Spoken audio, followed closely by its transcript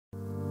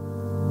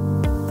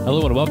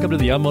Hello and welcome to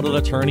the Unbundled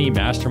Attorney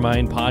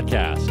Mastermind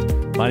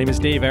Podcast. My name is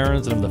Dave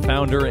Aarons and I'm the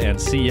founder and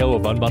CEO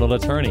of Unbundled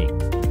Attorney.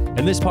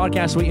 In this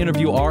podcast, we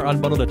interview our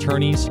unbundled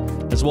attorneys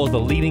as well as the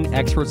leading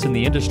experts in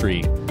the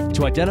industry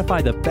to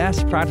identify the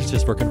best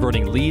practices for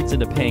converting leads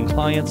into paying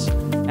clients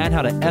and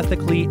how to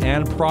ethically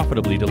and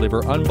profitably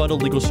deliver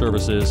unbundled legal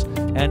services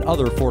and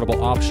other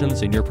affordable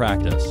options in your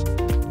practice.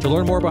 To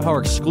learn more about how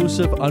our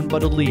exclusive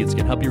unbundled leads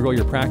can help you grow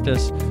your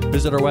practice,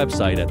 visit our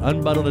website at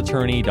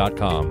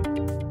unbundledattorney.com.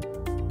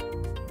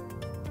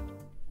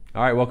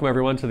 All right, welcome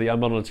everyone to the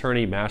Unbundled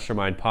Attorney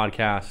Mastermind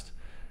Podcast.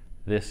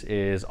 This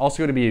is also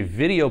going to be a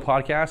video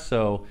podcast,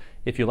 so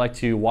if you'd like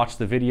to watch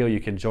the video, you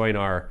can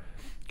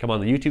come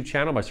on the YouTube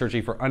channel by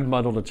searching for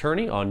Unbundled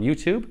Attorney on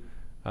YouTube,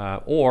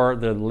 or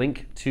the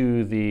link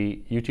to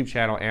the YouTube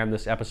channel and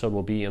this episode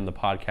will be in the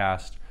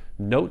podcast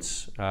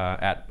notes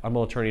at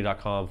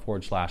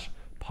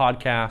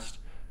unbundledattorney.com/podcast.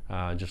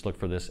 Just look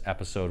for this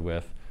episode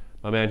with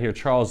my man here,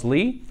 Charles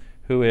Lee,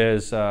 who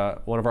is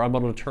one of our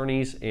unbundled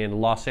attorneys in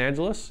Los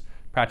Angeles,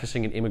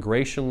 practicing in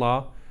immigration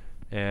law,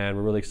 and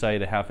we're really excited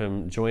to have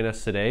him join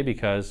us today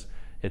because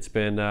it's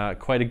been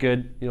quite a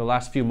good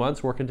last few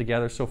months working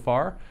together so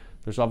far.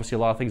 There's obviously a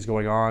lot of things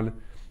going on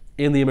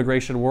in the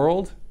immigration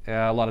world,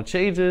 a lot of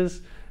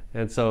changes,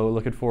 and so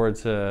looking forward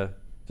to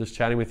just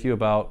chatting with you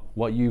about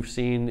what you've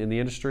seen in the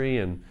industry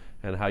and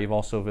how you've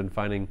also been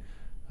finding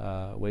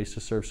ways to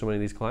serve so many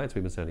of these clients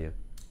we've been sending you.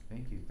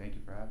 Thank you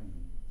for having me.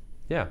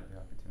 Yeah. For the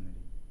opportunity.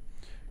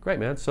 Great,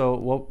 man. So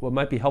what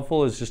might be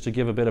helpful is just to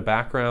give a bit of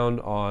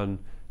background on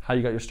how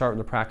you got your start in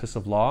the practice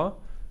of law.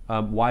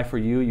 Why for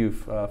you've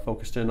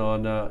focused in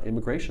on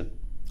immigration.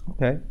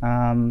 Okay.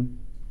 Out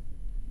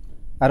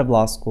of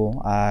law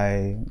school,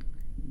 I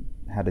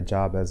had a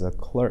job as a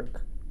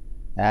clerk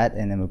at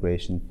an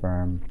immigration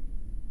firm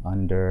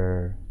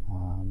under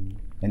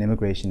an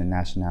immigration and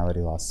nationality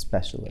law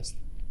specialist.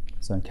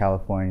 So in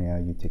California,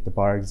 you take the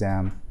bar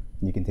exam,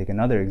 and you can take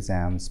another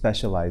exam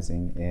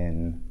specializing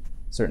in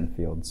certain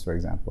fields, for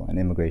example, and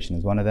immigration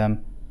is one of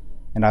them.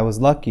 And I was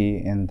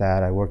lucky in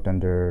that I worked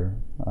under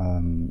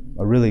a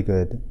really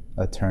good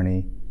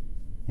attorney,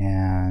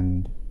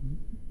 and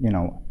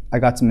I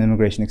got some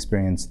immigration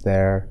experience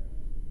there.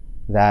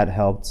 That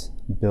helped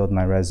build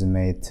my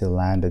resume to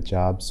land a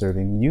job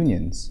serving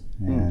unions,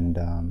 and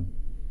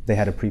they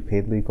had a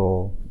prepaid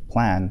legal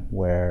plan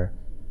where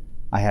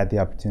I had the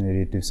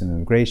opportunity to do some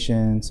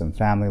immigration, some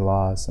family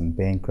law, some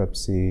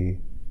bankruptcy,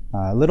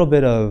 a little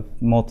bit of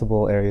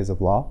multiple areas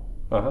of law.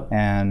 Uh-huh.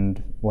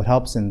 And what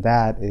helps in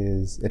that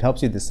is it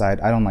helps you decide,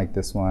 I don't like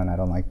this one, I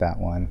don't like that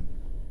one.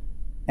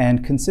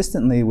 And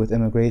consistently with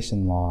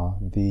immigration law,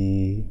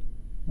 the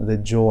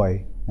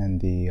joy and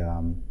the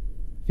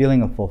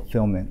feeling of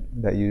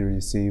fulfillment that you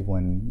receive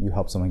when you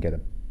help someone get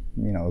a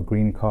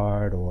green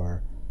card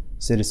or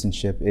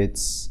citizenship,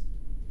 it's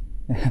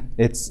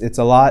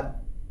a lot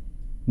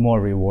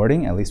more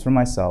rewarding, at least for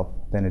myself,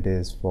 than it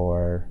is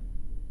for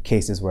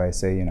cases where I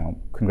say,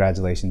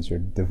 congratulations, your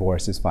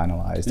divorce is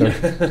finalized. Or,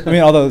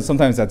 although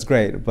sometimes that's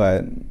great,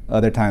 but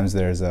other times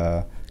there's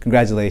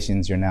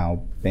congratulations, you're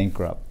now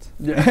bankrupt.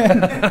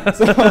 Yeah.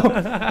 So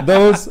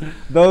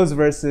those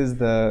versus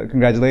the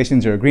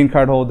congratulations, you're a green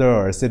card holder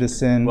or a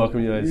citizen.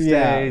 Welcome to the United States.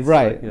 Yeah,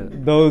 right.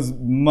 Those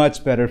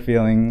much better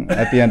feeling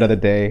at the end of the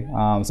day.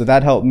 So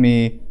that helped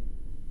me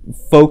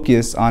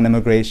focus on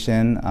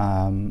immigration.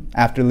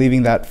 After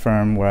leaving that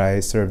firm where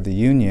I served the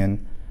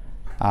union,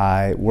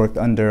 I worked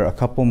under a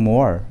couple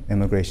more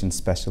immigration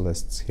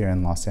specialists here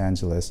in Los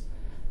Angeles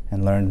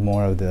and learned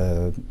more of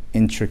the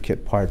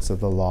intricate parts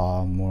of the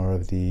law, more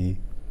of the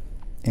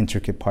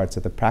intricate parts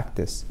of the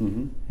practice.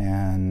 Mm-hmm.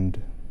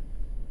 And,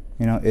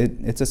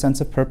 it's a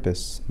sense of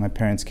purpose. My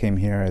parents came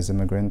here as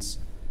immigrants.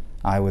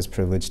 I was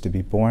privileged to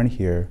be born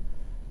here.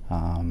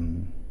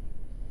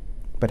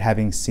 But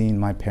having seen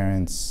my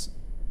parents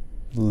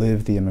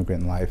live the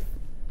immigrant life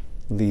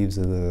leaves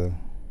a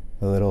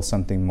little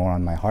something more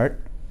on my heart.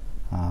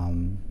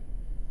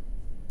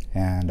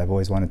 And I've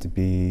always wanted to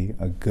be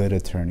a good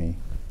attorney.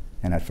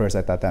 And at first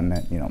I thought that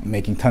meant,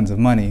 making tons of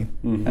money.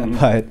 Mm-hmm.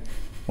 But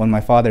when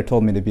my father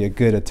told me to be a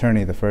good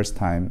attorney the first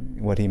time,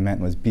 what he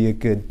meant was be a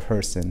good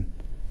person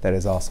that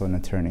is also an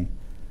attorney.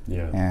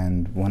 Yeah.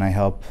 And when I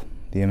help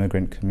the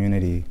immigrant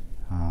community,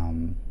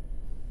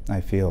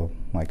 I feel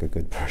like a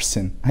good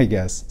person, I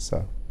guess.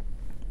 So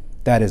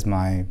that is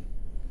my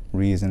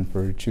reason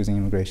for choosing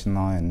immigration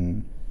law,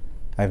 and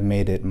I've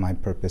made it my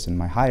purpose and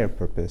my higher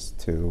purpose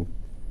to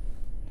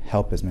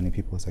help as many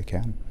people as I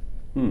can.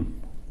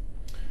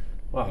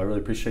 Wow, I really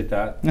appreciate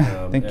that.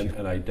 Thank you.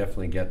 And I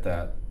definitely get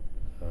that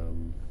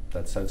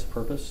that sense of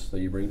purpose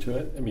that you bring to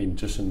it.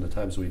 Just in the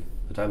time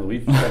that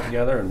we've spent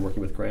together and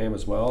working with Graham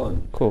as well,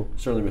 and cool.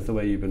 Certainly with the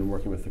way you've been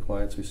working with the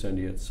clients we send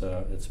you,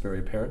 it's very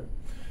apparent.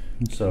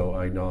 Okay. So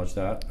I acknowledge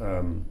that.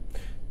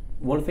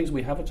 One of the things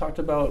we haven't talked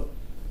about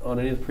on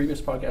any of the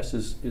previous podcasts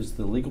is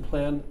the legal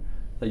plan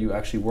that you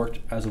actually worked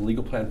as a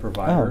legal plan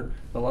provider.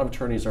 Oh. A lot of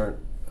attorneys aren't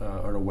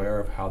aware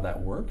of how that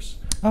works.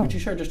 Oh. Could you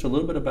share just a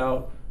little bit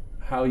about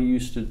how you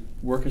used to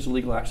work as a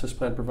legal access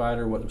plan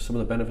provider, what some of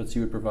the benefits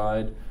you would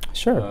provide?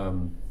 Sure.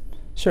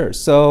 Sure.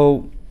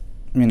 So,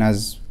 I mean,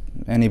 as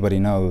anybody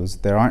knows,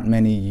 there aren't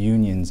many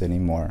unions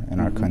anymore in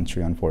our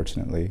country,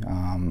 unfortunately.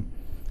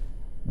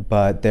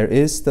 But there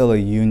is still a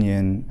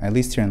union, at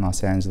least here in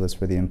Los Angeles,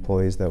 for the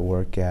employees that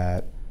work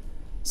at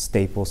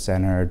Staples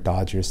Center,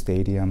 Dodger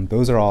Stadium.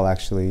 Those are all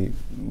actually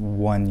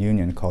one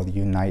union called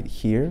Unite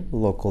Here,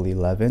 Local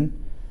 11.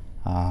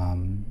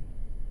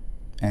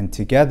 And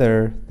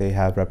together they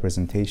have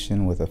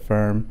representation with a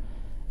firm,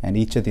 and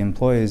each of the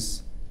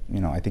employees,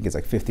 I think it's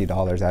like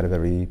 $50 out of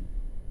every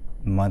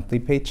monthly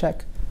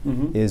paycheck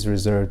is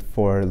reserved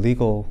for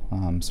legal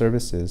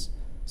services.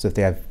 So if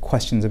they have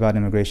questions about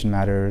immigration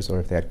matters, or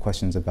if they had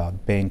questions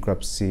about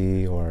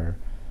bankruptcy or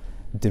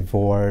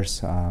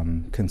divorce,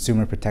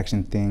 consumer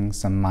protection things,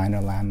 some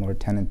minor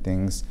landlord-tenant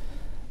things,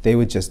 they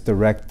would just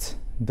direct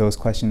those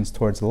questions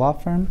towards the law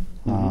firm.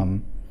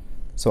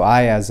 So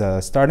I, as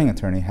a starting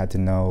attorney, had to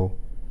know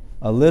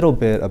a little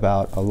bit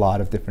about a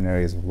lot of different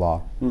areas of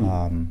law.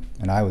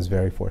 And I was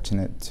very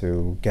fortunate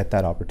to get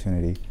that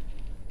opportunity,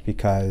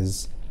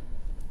 because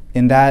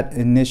in that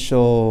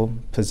initial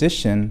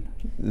position,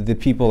 the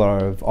people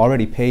have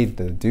already paid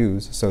the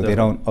dues, so they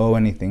don't owe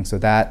anything. So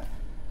that,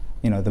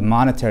 the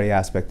monetary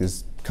aspect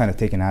is kind of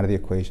taken out of the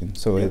equation.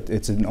 So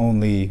it's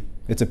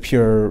a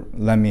pure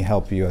let me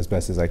help you as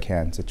best as I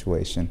can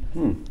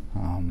situation.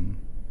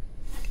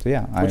 So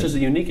yeah, which is a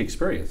unique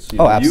experience.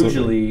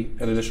 Absolutely.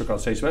 Usually, an initial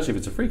consultation, especially if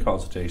it's a free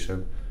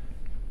consultation,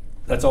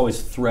 that's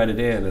always threaded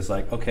in as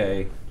like,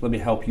 okay, let me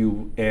help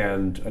you,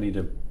 and I need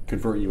to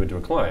convert you into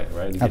a client,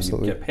 right? And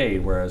Absolutely. You get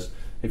paid. Whereas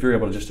if you're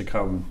able to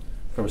come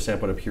from a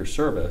standpoint of pure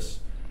service,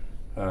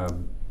 how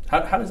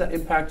does that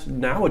impact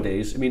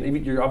nowadays? I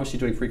mean, you're obviously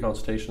doing free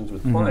consultations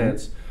with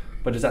clients,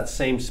 but does that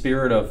same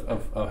spirit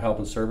of help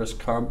and service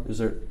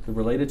is it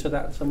related to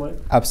that in some way?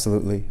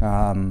 Absolutely.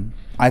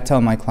 I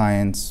tell my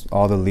clients,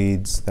 all the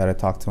leads that I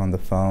talk to on the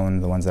phone,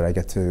 the ones that I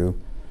get to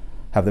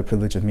have the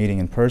privilege of meeting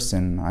in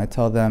person, I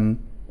tell them,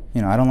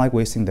 I don't like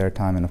wasting their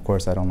time, and of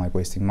course I don't like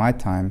wasting my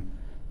time,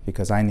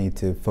 because I need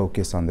to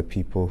focus on the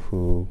people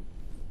who,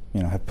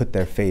 have put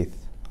their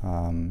faith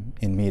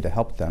in me to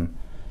help them.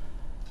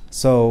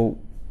 So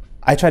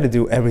I try to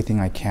do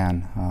everything I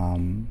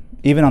can.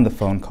 Even on the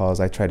phone calls,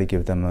 I try to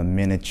give them a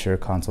miniature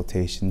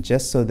consultation,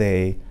 just so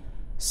they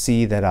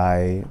see that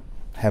I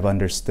have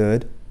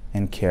understood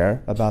and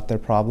care about their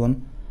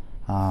problem.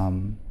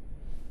 And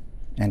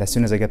as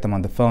soon as I get them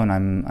on the phone,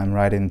 I'm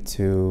right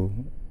into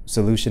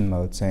solution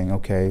mode, saying,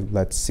 okay,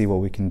 let's see what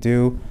we can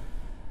do.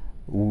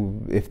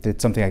 If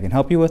it's something I can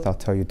help you with, I'll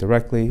tell you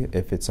directly.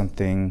 If it's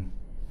something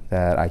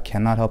that I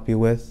cannot help you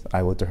with,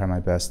 I will try my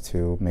best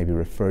to maybe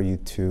refer you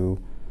to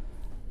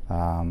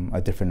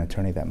a different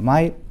attorney that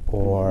might,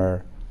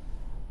 or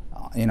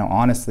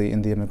honestly,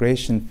 in the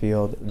immigration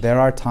field, there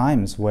are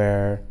times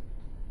where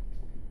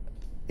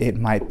it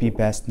might be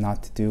best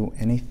not to do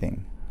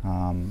anything.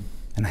 And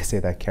I say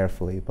that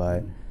carefully,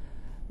 but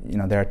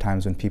there are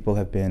times when people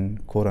have been,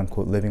 quote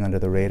unquote, living under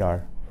the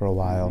radar for a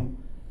while,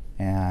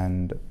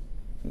 and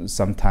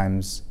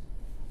sometimes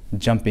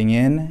jumping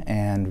in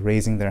and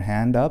raising their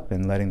hand up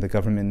and letting the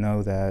government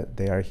know that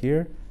they are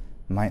here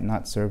might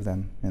not serve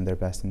them in their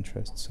best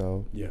interest.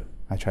 So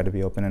I try to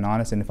be open and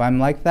honest, and if I'm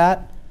like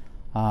that,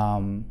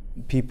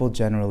 people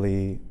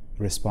generally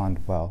respond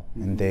well,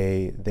 and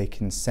they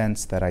can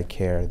sense that I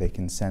care. They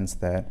can sense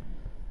that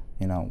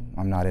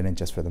I'm not in it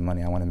just for the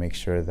money. I want to make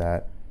sure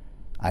that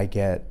I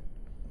get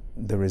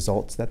the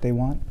results that they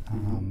want,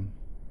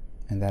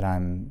 and that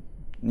I'm,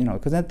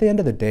 because at the end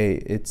of the day,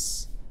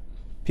 it's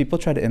people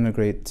try to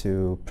immigrate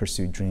to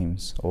pursue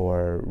dreams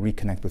or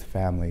reconnect with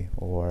family,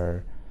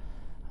 or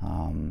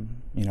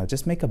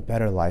just make a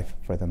better life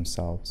for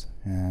themselves.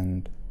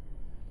 And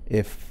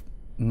if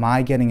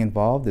my getting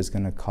involved is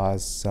going to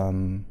cause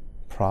some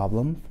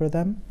problem for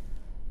them,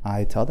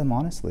 I tell them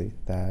honestly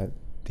that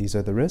these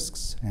are the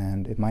risks,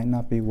 and it might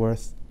not be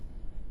worth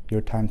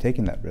your time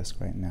taking that risk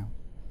right now.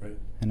 Right.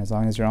 And as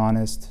long as you're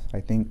honest,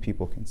 I think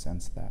people can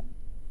sense that.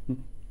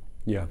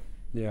 Yeah,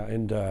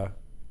 and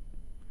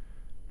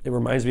it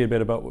reminds me a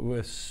bit about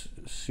what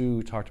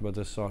Sue talked about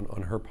this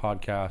on her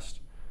podcast,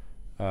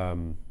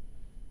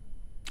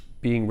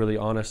 being really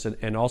honest,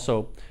 and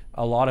also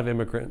a lot of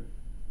immigrant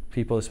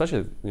people,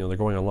 especially they're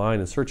going online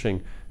and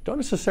searching, don't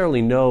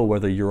necessarily know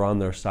whether you're on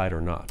their side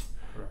or not.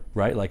 Correct.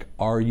 Right? Like,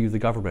 are you the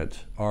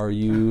government? Are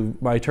you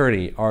my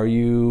attorney? Are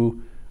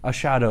you a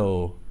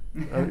shadow,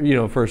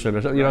 person?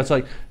 Or something? It's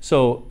like,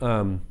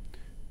 so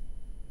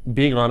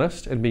being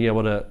honest and being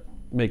able to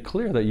make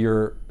clear that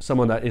you're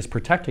someone that is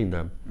protecting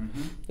them,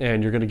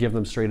 and you're going to give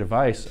them straight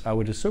advice, I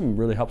would assume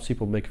really helps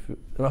people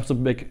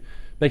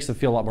makes them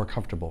feel a lot more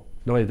comfortable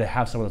knowing they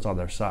have someone that's on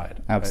their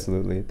side.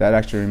 Absolutely. Right? That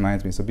actually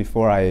reminds me. So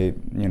before I,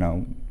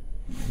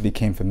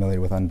 became familiar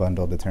with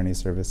Unbundled attorney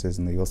services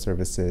and legal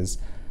services,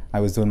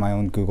 I was doing my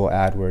own Google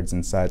AdWords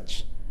and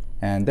such,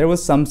 and there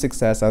was some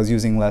success. I was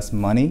using less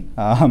money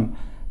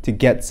to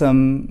get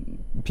some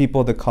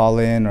people to call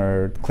in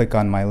or click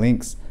on my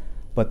links,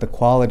 but the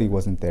quality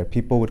wasn't there.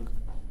 People would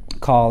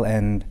call,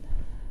 and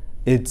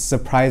it's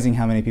surprising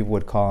how many people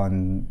would call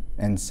and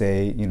and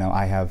say, you know,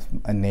 I have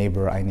a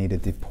neighbor I need to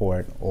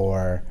deport,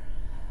 or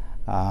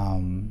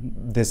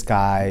this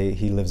guy,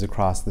 he lives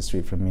across the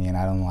street from me and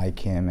I don't like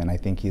him and I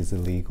think he's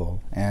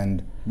illegal.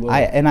 And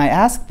I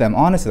asked them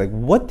honestly, like,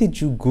 what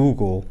did you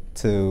Google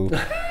to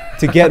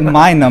get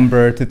my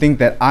number to think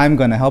that I'm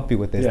going to help you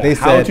with this? Yeah. They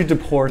How said, would you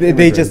deport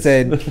they just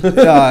immigrants?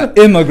 said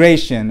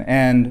immigration,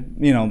 and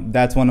you know,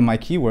 that's one of my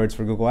keywords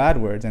for Google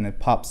AdWords, and it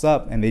pops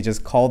up and they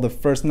just call the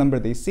first number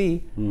they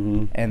see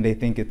and they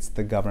think it's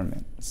the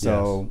government.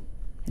 So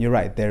you're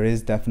right, there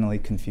is definitely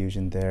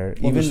confusion there.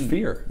 Well, there's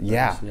fear.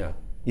 Yeah.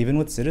 Even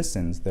with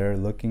citizens, they're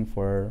looking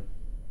for,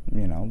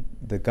 you know,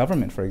 the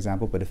government, for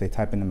example, but if they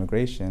type in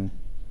immigration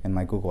and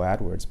my Google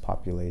AdWords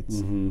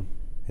populates,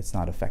 it's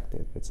not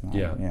effective. It's not,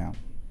 Yeah,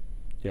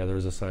 there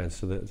is a science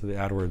to the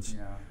AdWords.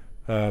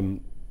 Yeah.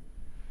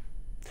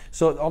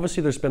 So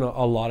obviously there's been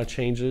a lot of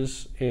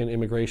changes in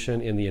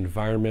immigration, in the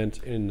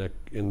environment, in the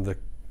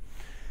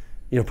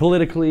you know,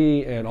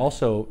 politically, and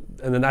also,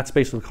 and then that's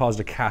basically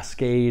caused a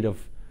cascade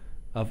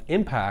of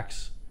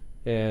impacts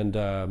and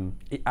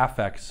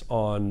affects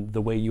on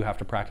the way you have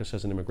to practice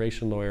as an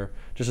immigration lawyer,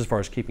 just as far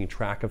as keeping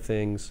track of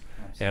things.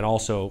 Absolutely. And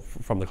also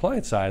from the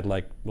client side,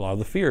 like a lot of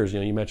the fears, you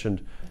know, you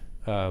mentioned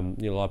you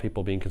know, a lot of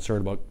people being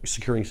concerned about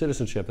securing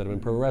citizenship that have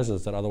been permanent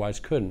residents that otherwise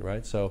couldn't,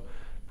 right? So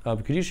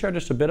could you share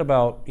just a bit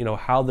about, you know,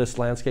 how this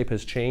landscape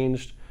has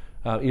changed,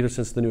 either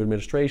since the new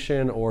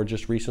administration or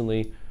just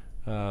recently,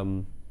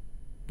 you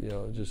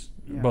know, just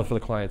both for the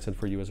clients and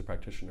for you as a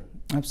practitioner?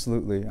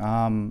 Absolutely.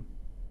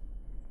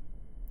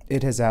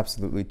 It has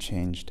absolutely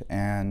changed,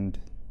 and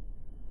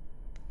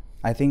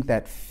I think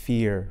that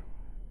fear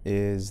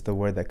is the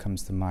word that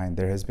comes to mind.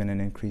 There has been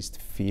an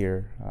increased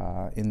fear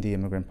in the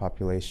immigrant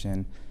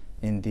population,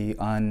 in the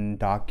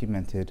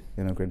undocumented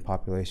immigrant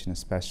population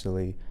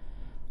especially.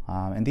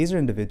 And these are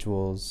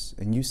individuals,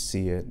 and you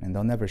see it, and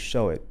they'll never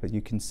show it, but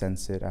you can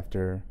sense it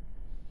after,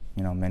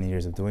 you know, many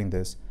years of doing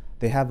this.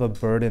 They have a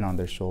burden on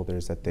their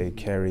shoulders that they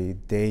carry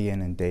day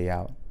in and day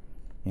out.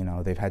 You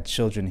know, they've had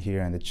children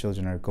here, and the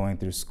children are going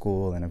through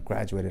school and have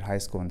graduated high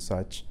school and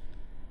such.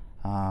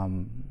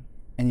 And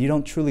you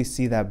don't truly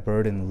see that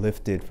burden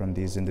lifted from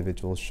these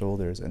individuals'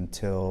 shoulders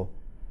until,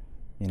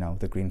 you know,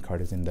 the green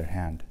card is in their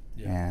hand.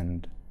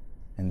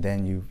 And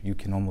then you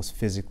can almost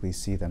physically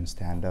see them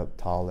stand up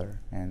taller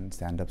and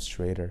stand up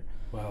straighter.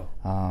 Wow.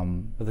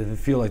 But they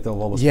feel like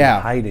they'll almost be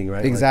hiding,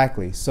 right?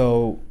 Exactly. Like,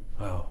 so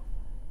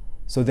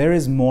so there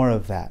is more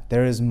of that.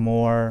 There is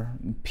more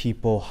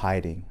people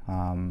hiding.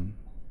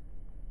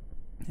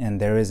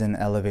 And there is an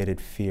elevated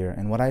fear.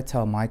 And what I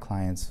tell my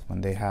clients when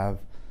they have,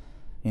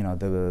 you know,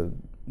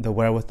 the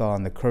wherewithal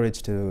and the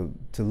courage to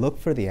look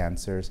for the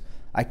answers,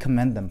 I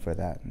commend them for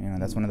that. You know,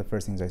 that's one of the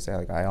first things I say.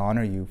 Like, I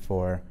honor you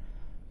for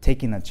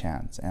taking a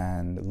chance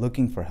and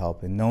looking for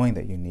help and knowing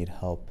that you need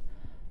help.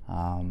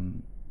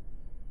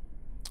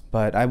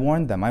 But I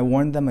warned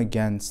them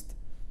against,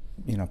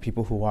 you know,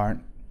 people who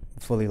aren't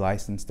fully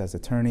licensed as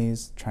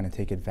attorneys trying to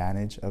take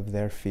advantage of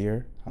their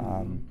fear.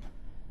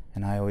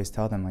 And I always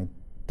tell them, like,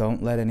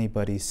 don't let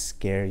anybody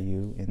scare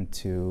you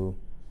into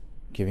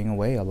giving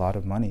away a lot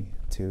of money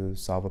to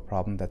solve a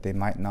problem that they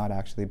might not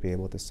actually be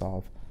able to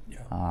solve.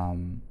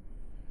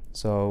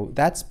 So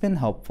that's been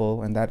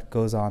helpful, and that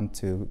goes on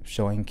to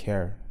showing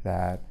care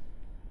that,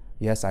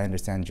 yes, I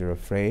understand you're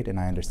afraid, and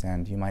I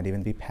understand you might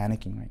even be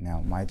panicking right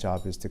now. My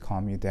job is to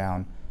calm you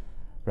down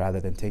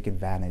rather than take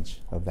advantage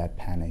of that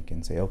panic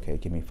and say, okay,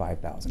 give me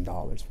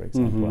 $5,000, for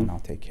example, and I'll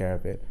take care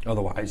of it.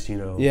 Otherwise, you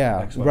know,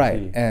 X, Y,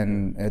 right. Z.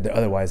 And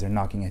otherwise they're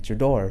knocking at your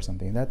door or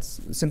something.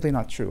 That's simply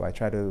not true. I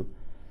try to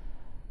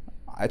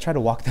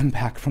walk them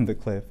back from the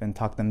cliff and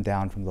talk them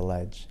down from the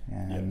ledge.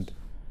 And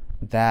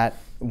that,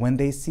 when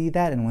they see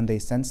that and when they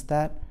sense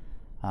that,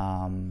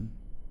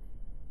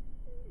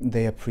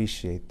 they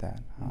appreciate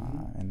that.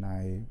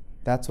 And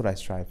that's what I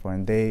strive for.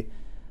 And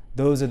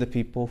those are the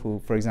people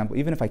who, for example,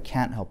 even if I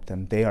can't help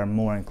them, they are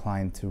more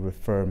inclined to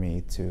refer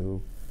me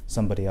to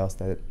somebody else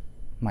that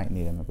might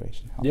need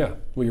immigration help. Yeah,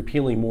 well, you're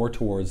appealing more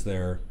towards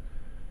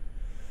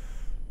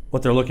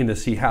what they're looking to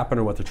see happen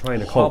or what they're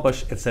trying to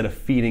accomplish instead of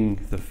feeding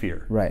the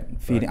fear. Right,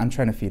 I'm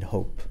trying to feed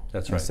hope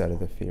instead of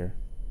the fear.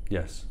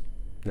 Yes,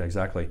 yeah,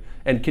 exactly.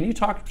 And can you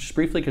talk just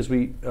briefly, because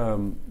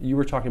you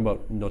were talking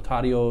about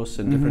notarios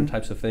and different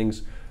types of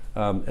things.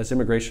 As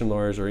immigration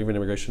lawyers or even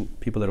immigration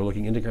people that are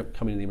looking into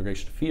coming into the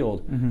immigration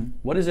field,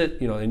 what is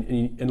it, you know,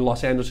 in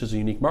Los Angeles is a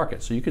unique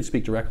market, so you could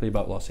speak directly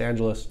about Los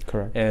Angeles.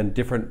 Correct. And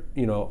different,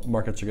 you know,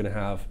 markets are going to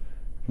have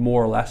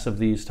more or less of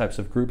these types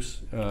of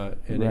groups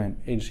and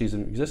agencies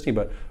existing,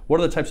 but what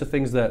are the types of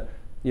things that,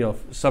 you know,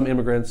 some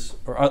immigrants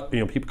or,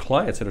 you know,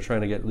 clients that are trying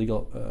to get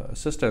legal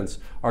assistance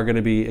are going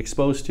to be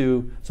exposed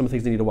to, some of the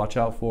things they need to watch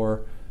out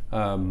for,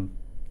 and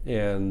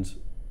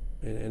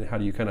how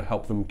do you kind of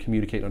help them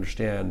communicate and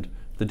understand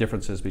the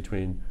differences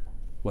between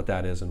what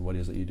that is and what it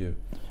is that you do?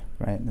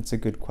 Right, that's a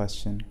good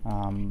question.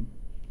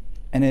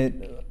 And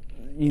it,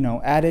 you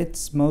know, at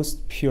its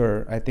most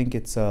pure, I think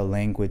it's a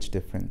language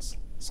difference.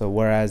 So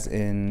whereas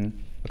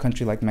in a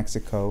country like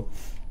Mexico,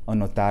 a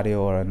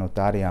notario or a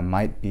notaria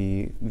might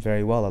be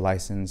very well a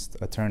licensed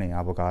attorney,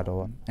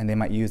 abogado, and they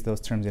might use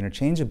those terms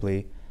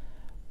interchangeably,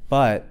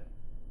 but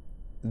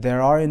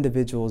there are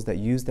individuals that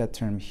use that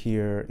term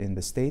here in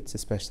the States,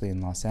 especially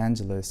in Los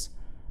Angeles,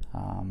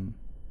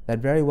 that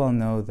very well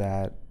know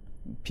that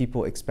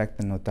people expect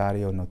the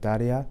notario,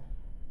 notaria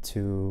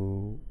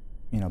to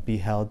be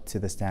held to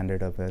the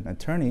standard of an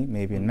attorney,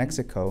 maybe in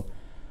Mexico,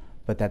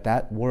 but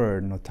that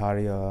word,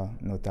 notaria,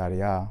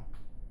 notaria,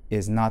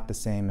 is not the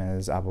same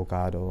as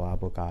abogado,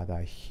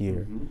 abogada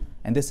here.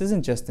 And this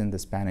isn't just in the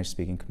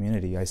Spanish-speaking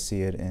community. I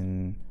see it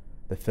in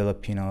the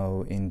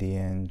Filipino,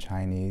 Indian,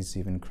 Chinese,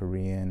 even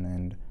Korean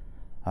and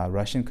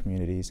Russian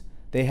communities.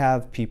 They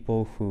have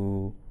people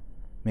who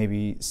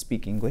maybe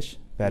speak English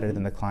better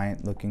than the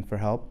client looking for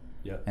help.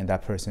 Yeah. And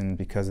that person,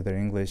 because of their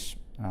English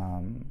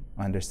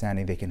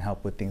understanding, they can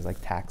help with things like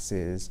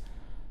taxes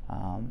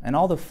and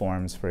all the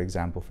forms, for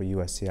example, for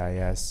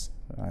USCIS,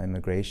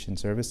 immigration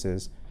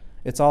services.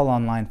 It's all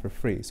online for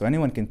free. So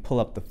anyone can pull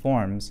up the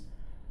forms.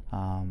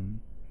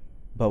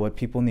 But what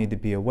people need to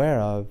be aware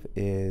of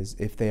is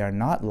if they are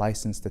not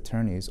licensed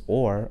attorneys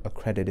or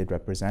accredited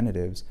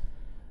representatives,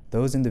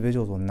 those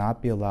individuals will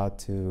not be allowed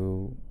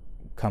to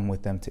come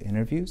with them to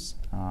interviews.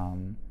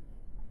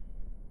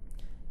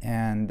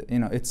 And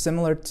it's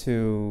similar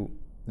to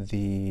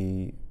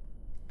the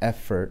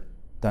effort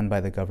done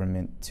by the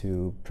government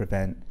to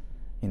prevent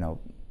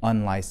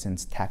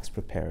unlicensed tax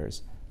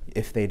preparers.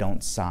 If they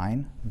don't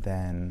sign,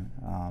 then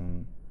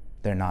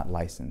they're not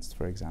licensed,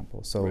 for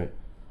example. So right.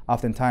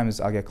 Oftentimes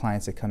I'll get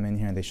clients that come in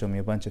here and they show me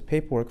a bunch of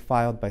paperwork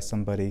filed by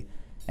somebody,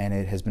 and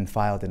it has been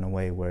filed in a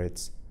way where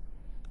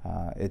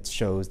it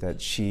shows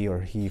that she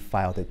or he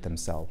filed it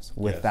themselves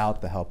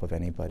without the help of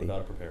anybody.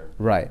 Without a preparer.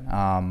 Right.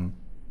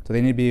 So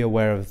they need to be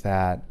aware of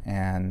that.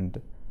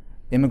 And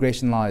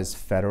immigration law is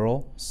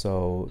federal,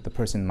 so the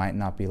person might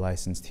not be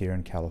licensed here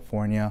in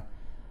California,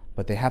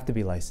 but they have to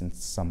be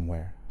licensed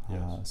somewhere.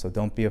 Yes. So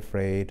don't be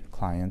afraid,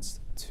 clients,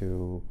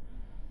 to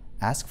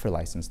ask for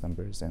license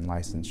numbers and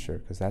licensure,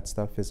 because that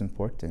stuff is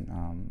important.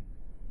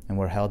 And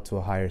we're held to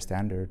a higher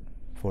standard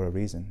for a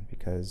reason,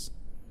 because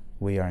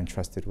we are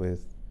entrusted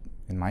with,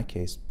 in my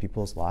case,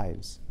 people's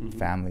lives,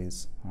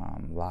 families'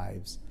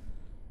 lives.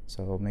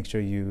 So make sure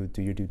you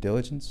do your due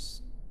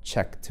diligence,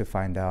 check to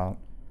find out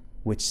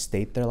which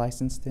state they're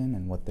licensed in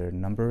and what their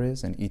number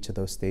is, and each of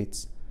those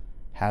states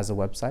has a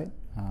website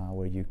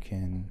where you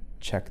can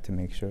check to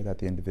make sure that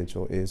the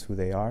individual is who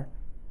they are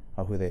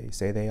or who they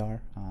say they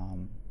are,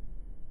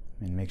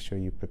 and make sure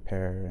you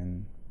prepare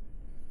and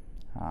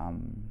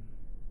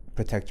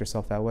protect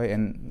yourself that way.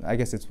 And I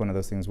guess it's one of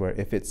those things where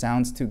if it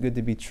sounds too good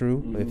to be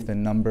true, if the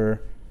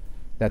number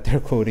that they're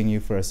quoting you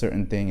for a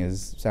certain thing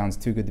sounds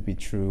too good to be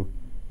true,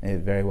 it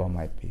very well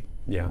might be.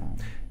 Yeah.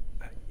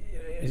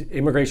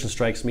 Immigration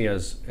strikes me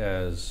as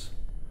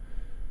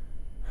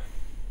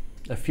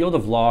a field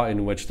of law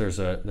in which there's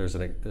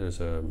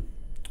an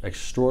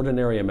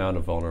extraordinary amount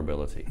of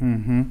vulnerability.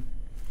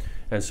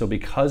 And so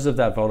because of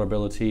that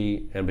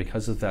vulnerability and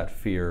because of that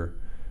fear,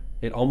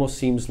 it almost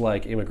seems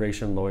like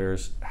immigration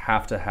lawyers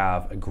have to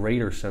have a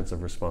greater sense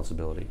of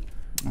responsibility,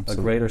 a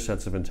greater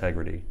sense of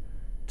integrity,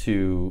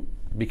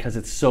 because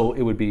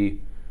it would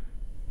be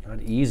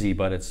not easy,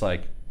 but it's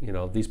like,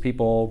 these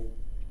people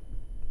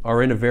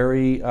are in a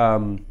very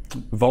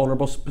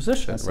vulnerable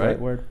position. That's right? the right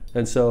word.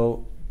 And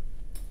so,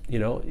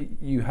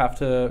 you have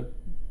to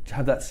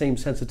have that same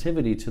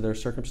sensitivity to their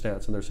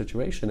circumstance and their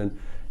situation,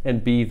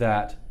 and be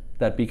that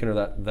beacon or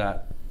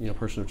that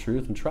person of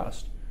truth and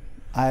trust.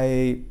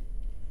 I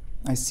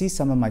see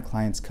some of my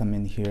clients come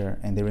in here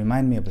and they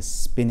remind me of a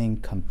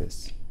spinning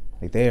compass.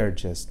 Like they are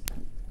just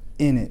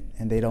in it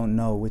and they don't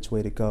know which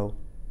way to go.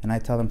 And I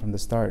tell them from the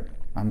start,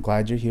 I'm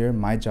glad you're here.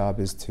 My job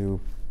is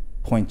to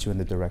point you in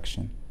the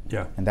direction.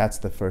 Yeah. And that's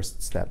the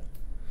first step.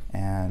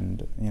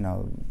 And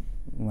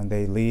when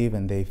they leave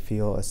and they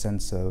feel a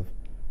sense of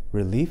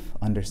relief,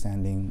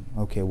 understanding,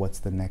 okay, what's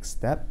the next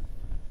step?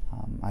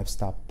 I've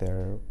stopped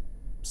their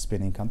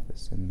spinning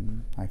compass,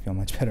 and I feel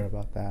much better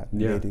about that.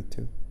 Yeah. They do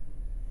too.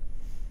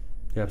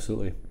 Yeah,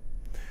 absolutely.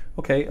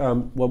 Okay,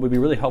 what would be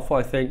really helpful,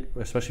 I think,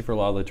 especially for a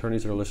lot of the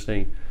attorneys that are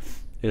listening,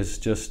 is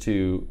just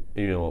to,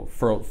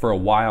 for a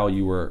while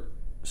you were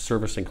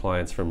servicing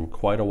clients from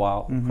quite a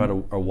while, quite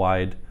a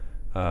wide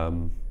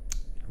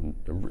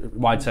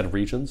set of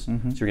regions. So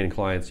you're getting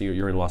clients,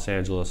 you're in Los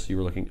Angeles, I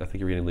think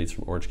you were getting leads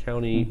from Orange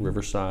County,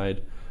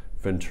 Riverside,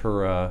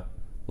 Ventura,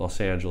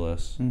 Los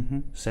Angeles,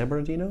 San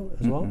Bernardino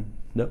as well?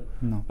 No?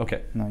 No.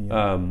 Okay. Not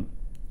yet.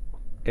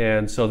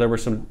 And so there were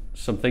some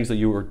things that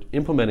you were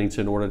implementing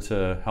in order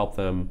to help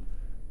them,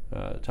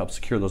 to help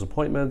secure those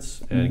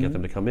appointments and get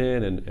them to come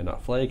in and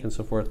not flake and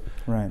so forth.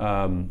 Right.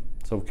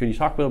 So can you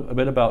talk a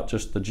bit about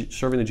just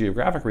serving the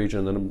geographic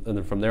region, and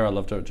then from there I'd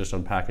love to just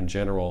unpack in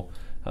general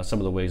some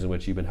of the ways in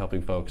which you've been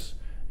helping folks,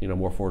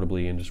 more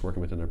affordably and just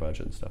working within their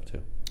budget and stuff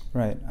too.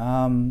 Right.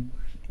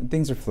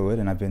 Things are fluid,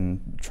 and I've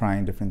been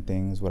trying different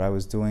things. What I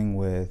was doing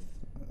with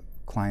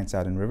clients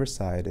out in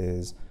Riverside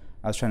is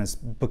I was trying to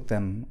book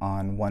them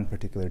on one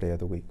particular day of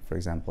the week, for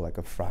example, like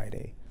a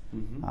Friday.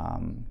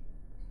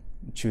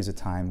 choose a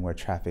time where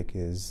traffic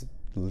is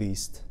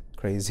least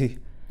crazy,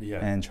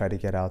 and try to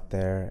get out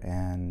there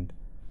and,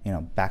 you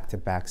know,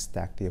 back-to-back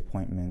stack the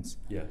appointments.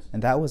 Yes.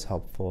 And that was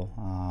helpful.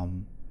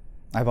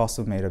 I've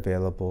also made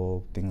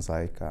available things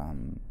like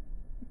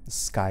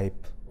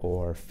Skype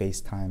or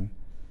FaceTime,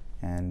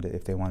 and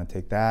if they want to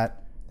take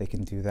that, they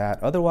can do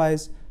that.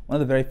 Otherwise, one of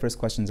the very first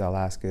questions I'll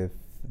ask if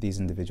these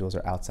individuals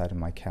are outside of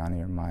my county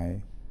or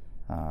my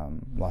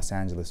Los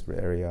Angeles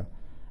area,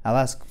 I'll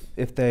ask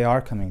if they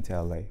are coming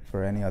to LA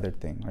for any other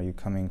thing. Are you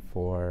coming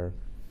for,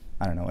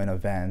 I don't know, an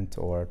event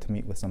or to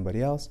meet with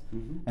somebody else?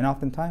 And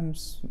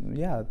oftentimes,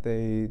 yeah,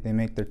 they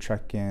make their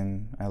trek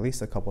in at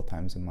least a couple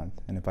times a month.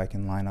 And if I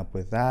can line up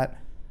with that,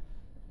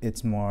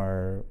 it's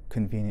more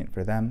convenient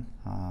for them,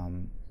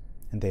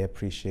 and they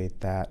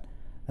appreciate that.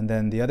 And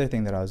then the other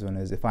thing that I was doing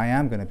is if I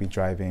am going to be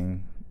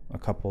driving a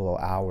couple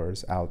of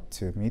hours out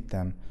to meet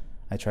them,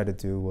 I try to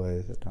do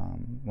what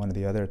one of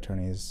the other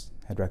attorneys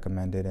had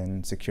recommended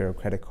and secure a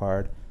credit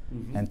card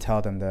and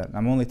tell them that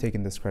I'm only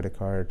taking this credit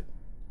card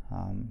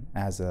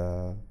as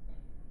a,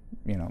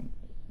 you know,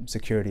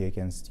 security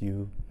against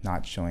you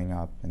not showing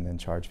up, and then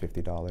charge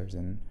 $50.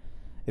 And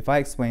if I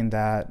explain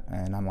that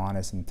and I'm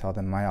honest and tell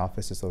them my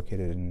office is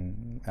located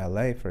in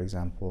LA, for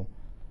example,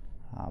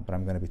 but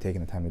I'm going to be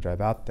taking the time to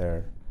drive out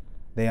there,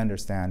 they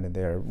understand and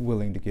they're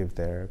willing to give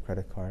their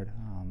credit card.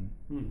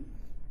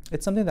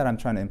 It's something that I'm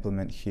trying to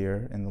implement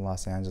here in the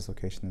Los Angeles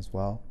location as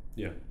well.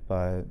 Yeah.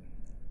 But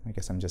I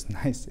guess I'm just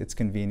nice. It's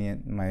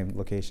convenient. My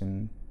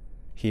location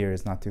here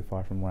is not too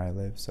far from where I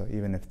live, so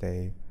even if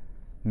they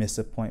miss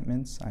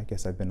appointments, I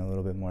guess I've been a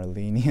little bit more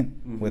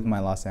lenient with my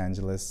Los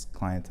Angeles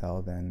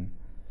clientele than,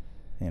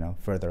 you know,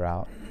 further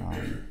out.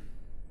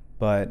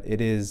 But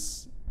it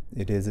is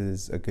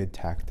a good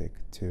tactic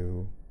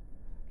to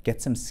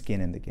get some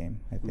skin in the game,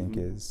 I think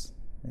is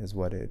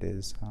what it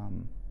is.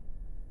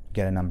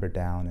 Get a number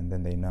down, and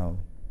then they know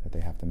that they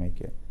have to make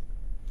it.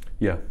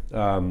 Yeah.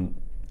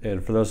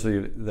 And for those of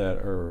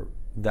you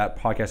that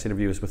podcast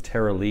interview is with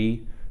Tara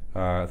Lee.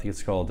 I think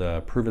it's called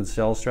Proven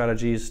Sales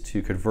Strategies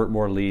to Convert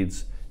More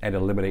Leads and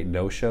Eliminate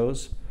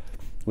No-Shows.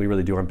 We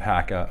really do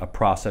unpack a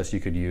process you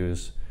could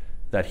use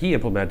that he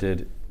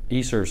implemented.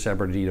 He serves San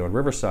Bernardino and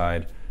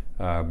Riverside,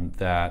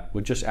 that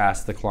would just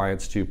ask the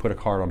clients to put a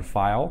card on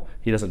file.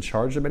 He doesn't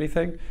charge them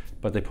anything,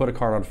 but they put a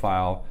card on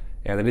file,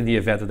 and then in the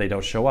event that they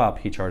don't show up,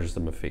 he charges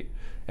them a fee.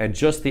 And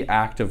just the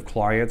act of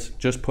clients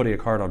just putting a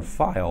card on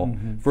file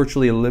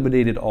virtually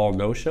eliminated all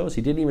no-shows.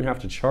 He didn't even have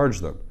to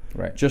charge them.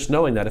 Right. Just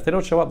knowing that if they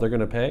don't show up, they're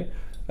going to pay.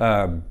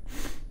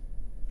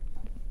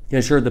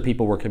 Ensured that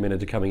people were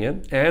committed to coming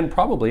in, and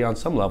probably on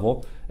some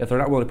level, if they're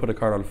not willing to put a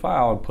card on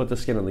file and put the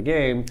skin in the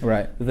game,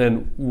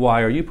 then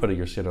why are you putting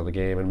your skin on the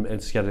game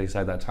and setting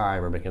aside that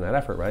time or making that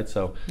effort, right?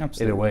 So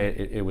in a way,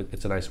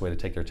 it's a nice way to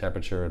take their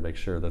temperature and make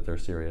sure that they're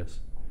serious.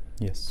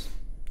 Yes.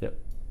 Yep.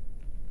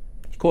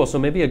 Cool. So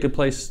maybe a good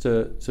place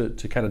to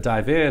kind of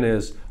dive in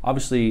is,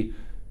 obviously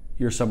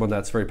you're someone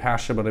that's very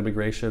passionate about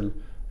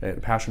immigration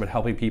and passionate about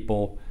helping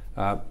people.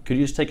 Could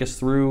you just take us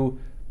through,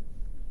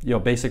 you know,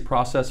 basic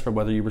process from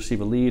whether you receive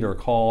a lead or a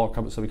call,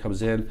 somebody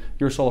comes in?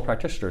 You're a solo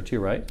practitioner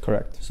too, right?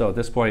 Correct. So at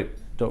this point,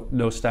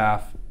 no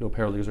staff, no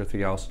paralegals or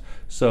anything else.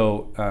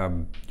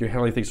 So you're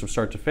handling things from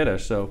start to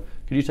finish. So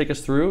could you take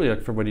us through,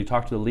 like, from when you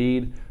talk to the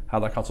lead, how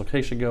that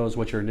consultation goes,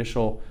 what your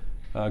initial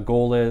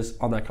goal is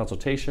on that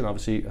consultation?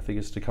 Obviously, I think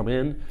is to come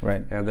in,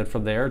 right? And then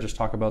from there, just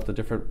talk about the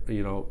different,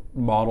 you know,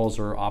 models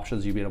or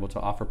options you've been able to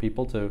offer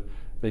people to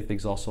make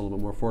things also a little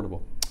bit more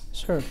affordable.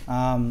 Sure.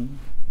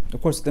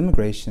 Of course, with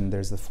immigration,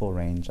 there's the full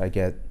range. I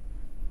get,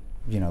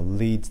 you know,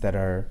 leads that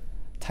are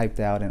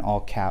typed out in all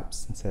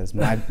caps and says,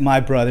 my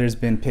brother's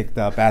been picked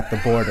up at the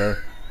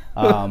border.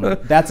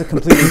 That's a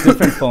completely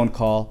different phone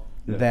call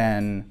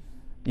than,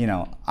 you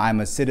know, I'm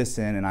a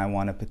citizen and I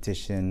want to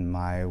petition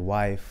my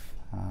wife.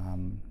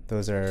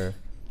 Those are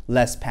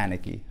less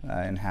panicky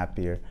and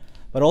happier.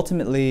 But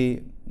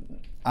ultimately,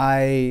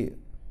 I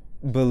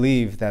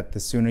believe that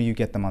the sooner you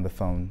get them on the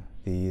phone,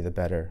 the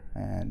better,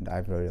 and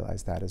I've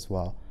realized that as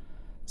well.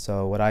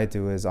 So what I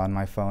do is, on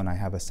my phone, I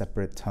have a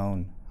separate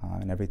tone,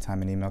 and every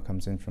time an email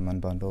comes in from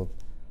Unbundled,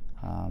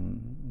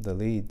 the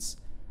leads,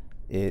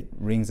 it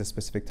rings a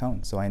specific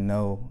tone. So I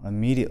know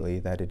immediately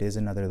that it is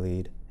another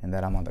lead and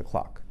that I'm on the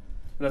clock.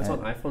 And that's on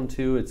iPhone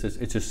too? It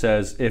just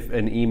says, if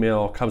an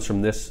email comes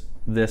from this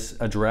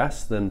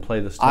address, then play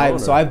this tone?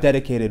 So I've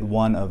dedicated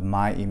one of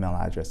my email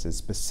addresses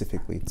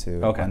specifically to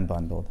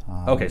Unbundled.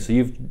 Okay, so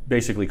you've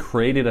basically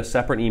created a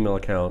separate email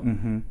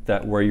account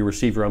that where you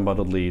receive your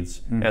Unbundled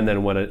leads, and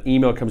then when an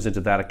email comes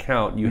into that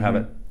account, you have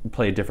it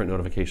play a different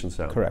notification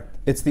sound. Correct.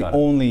 It's the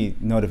only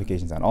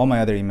notification sound. All my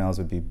other emails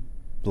would be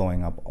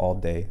blowing up all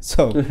day.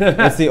 So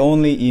it's the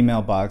only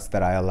email box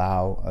that I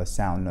allow a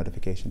sound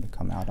notification to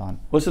come out on.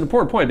 Well, it's an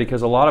important point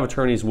because a lot of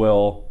attorneys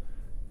will,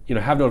 you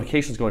know, have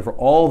notifications going for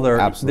all their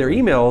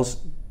emails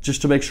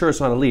just to make sure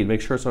it's not a lead,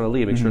 make sure it's not a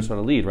lead, make sure it's not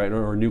a lead, right?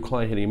 Or a new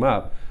client hitting them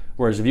up.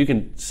 Whereas if you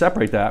can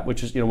separate that,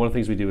 which is one of the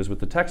things we do is with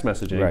the text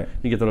messaging, Right.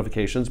 you get the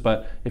notifications.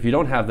 But if you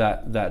don't have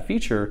that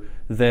feature,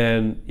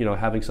 then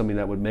having something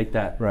that would make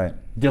that Right.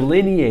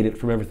 delineate it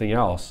from everything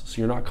else, so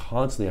you're not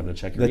constantly having to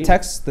check your The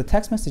email. the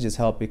text messages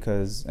help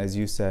because, as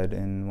you said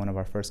in one of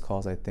our first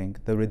calls, I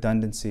think the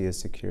redundancy is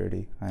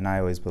security, and I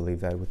always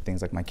believe that with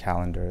things like my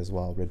calendar as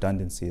well.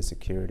 Redundancy is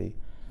security.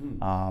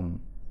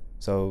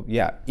 So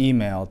yeah,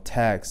 email,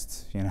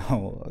 text,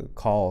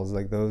 calls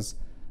like those.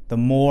 The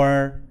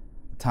more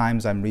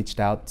times I'm reached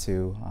out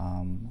to,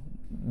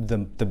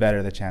 the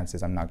better the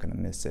chances I'm not going to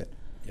miss it.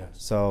 Yes.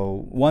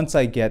 So once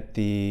I get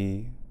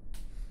the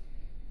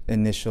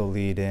initial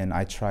lead in,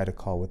 I try to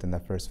call within the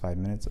first 5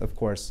 minutes. Of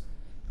course,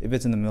 if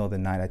it's in the middle of the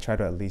night, I try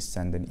to at least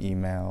send an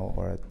email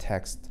or a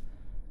text.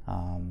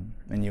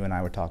 And you and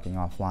I were talking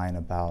offline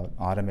about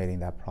automating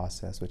that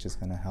process, which is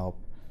going to help.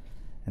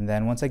 And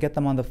then once I get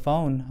them on the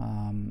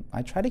phone,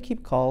 I try to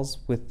keep calls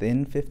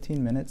within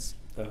 15 minutes.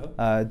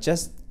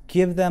 Just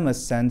give them a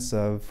sense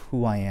of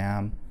who I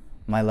am,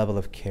 my level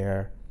of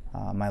care,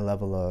 my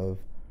level of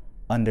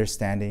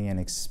understanding and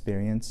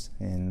experience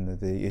in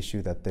the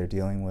issue that they're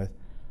dealing with.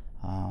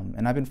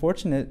 And I've been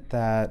fortunate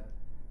that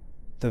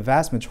the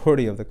vast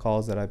majority of the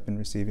calls that I've been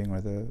receiving, or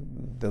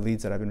the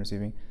leads that I've been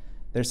receiving,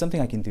 there's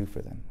something I can do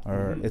for them,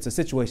 or it's a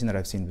situation that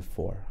I've seen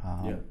before.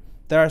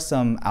 There are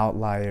some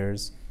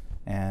outliers,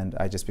 and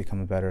I just become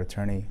a better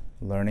attorney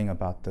learning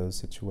about those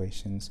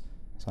situations,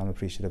 so I'm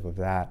appreciative of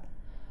that.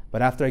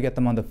 But after I get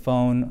them on the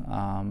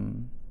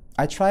phone,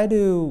 I try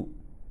to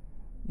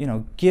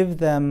give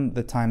them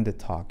the time to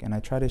talk, and I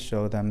try to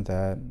show them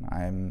that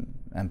I'm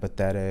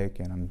empathetic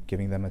and I'm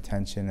giving them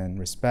attention and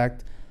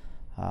respect.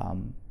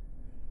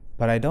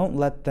 But I don't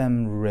let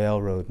them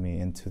railroad me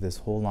into this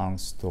whole long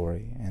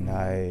story. And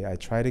I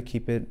try to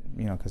keep it,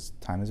 because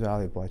time is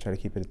valuable, I try to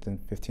keep it within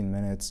 15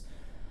 minutes.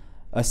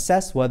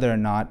 Assess whether or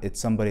not it's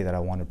somebody that I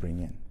want to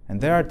bring in. And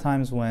there are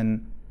times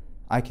when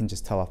I can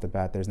just tell off the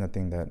bat there's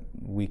nothing that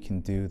we can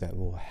do that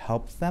will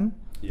help them.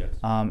 Yes.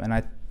 And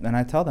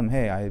I tell them,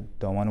 hey, I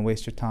don't want to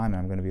waste your time, and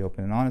I'm going to be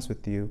open and honest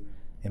with you.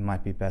 It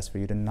might be best for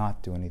you to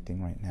not do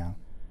anything right now.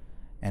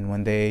 And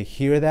when they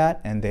hear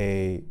that and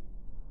they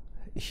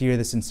hear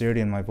the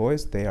sincerity in my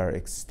voice, they are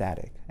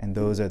ecstatic. And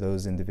those are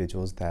those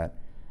individuals that,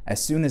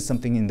 as soon as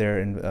something in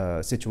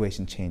their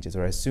situation changes,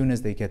 or as soon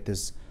as they get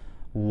this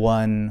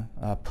one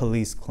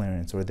police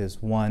clearance or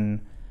this one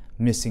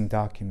missing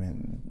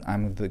document,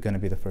 I'm going to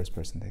be the first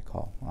person they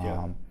call.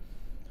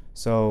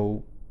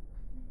 So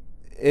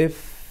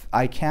if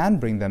I can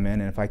bring them in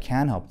and if I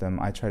can help them,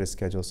 I try to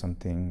schedule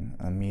something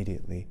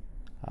immediately.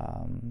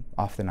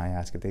 Often I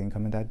ask if they can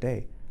come in that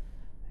day.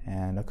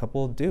 And a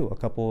couple do. A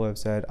couple have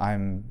said,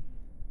 I'm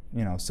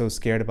so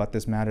scared about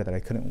this matter that I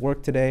couldn't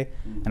work today,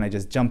 and I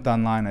just jumped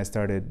online. I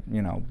started,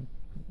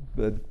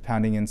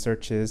 pounding in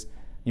searches.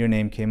 Your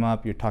name came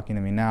up. You're talking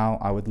to me now.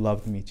 I would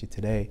love to meet you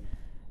today.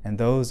 And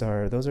those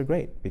are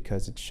great,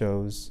 because it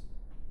shows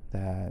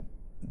that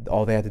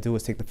all they had to do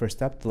was take the first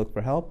step to look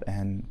for help,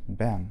 and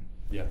bam,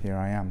 here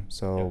I am.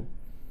 So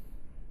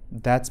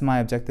that's my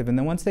objective. And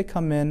then once they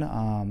come in,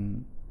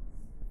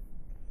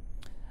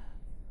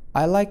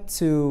 I like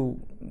to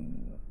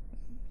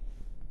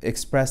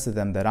express to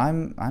them that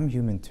I'm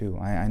human too.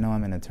 I know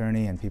I'm an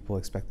attorney, and people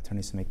expect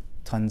attorneys to make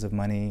tons of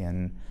money,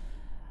 and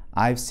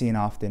I've seen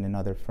often in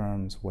other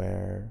firms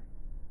where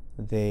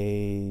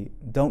they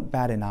don't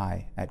bat an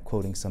eye at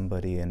quoting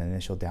somebody an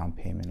initial down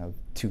payment of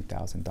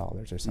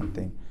 $2,000 or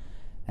something.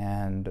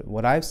 And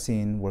what I've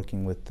seen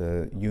working with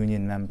the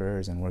union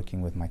members and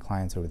working with my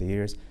clients over the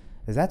years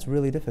is that's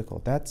really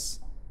difficult. That's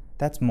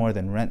more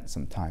than rent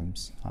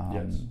sometimes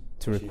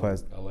to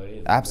request.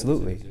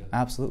 Absolutely,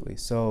 absolutely.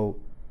 So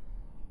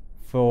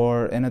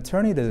for an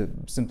attorney to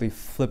simply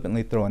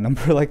flippantly throw a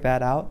number like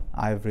that out,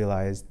 I've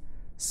realized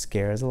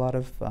scares a lot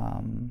of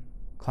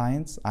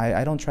clients.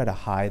 I don't try to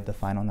hide the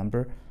final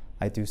number.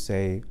 I do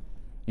say,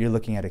 you're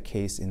looking at a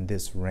case in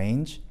this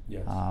range,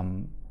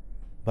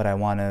 but I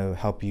want to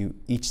help you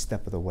each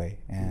step of the way.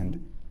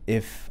 And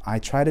if I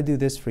try to do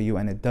this for you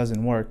and it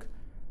doesn't work,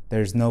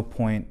 there's no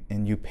point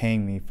in you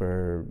paying me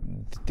for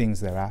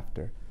things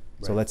thereafter.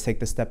 So let's take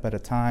this step at a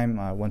time,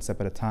 one step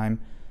at a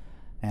time.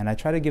 And I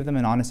try to give them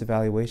an honest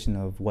evaluation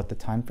of what the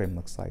time frame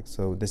looks like.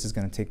 So this is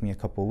going to take me a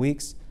couple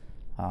weeks.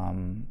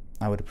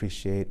 I would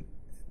appreciate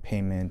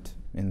payment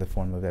in the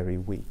form of every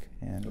week.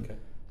 And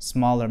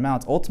smaller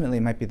amounts. Ultimately,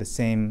 it might be the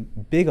same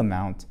big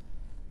amount,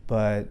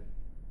 but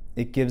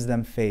it gives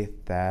them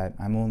faith that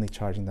I'm only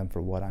charging them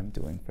for what I'm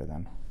doing for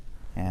them.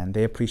 And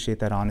they appreciate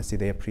that honesty.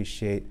 They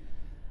appreciate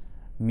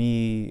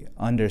me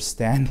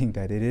understanding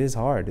that it is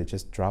hard to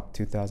just drop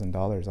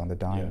 $2,000 on the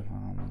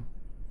dime.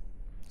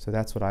 So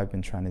that's what I've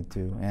been trying to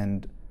do.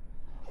 And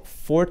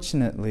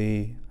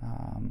fortunately,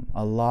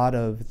 a lot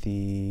of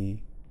the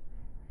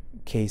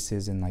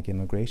cases in like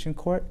immigration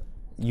court,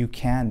 you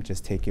can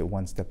just take it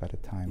one step at a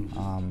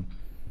time.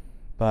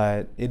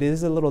 But it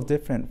is a little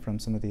different from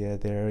some of the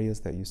other areas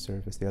that you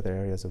service, the other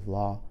areas of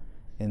law,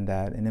 in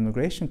that in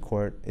immigration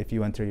court, if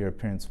you enter your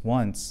appearance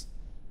once,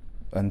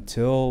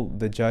 until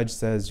the judge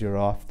says you're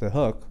off the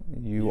hook,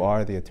 you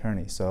are the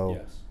attorney.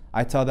 So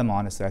I tell them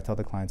honestly, I tell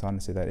the clients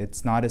honestly that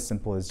it's not as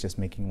simple as just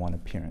making one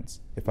appearance.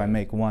 If I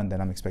make one,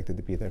 then I'm expected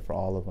to be there for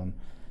all of them.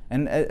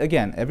 And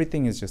again,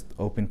 everything is just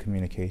open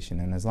communication.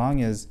 And as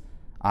long as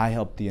I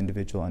help the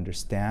individual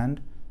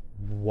understand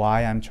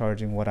why I'm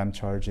charging what I'm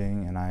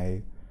charging, and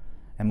I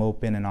am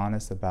open and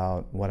honest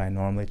about what I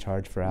normally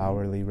charge for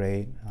hourly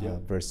rate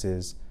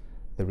versus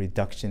the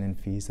reduction in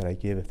fees that I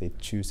give if they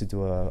choose to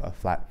do a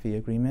flat fee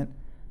agreement,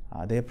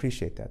 they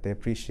appreciate that. They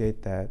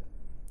appreciate that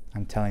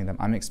I'm telling them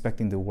I'm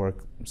expecting to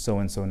work so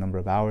and so number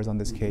of hours on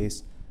this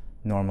case.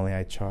 Normally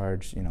I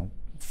charge,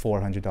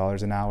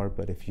 $400 an hour,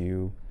 but if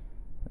you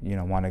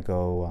want to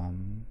go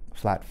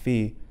flat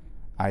fee,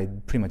 I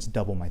pretty much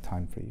double my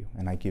time for you,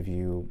 and I give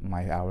you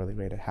my hourly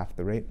rate at half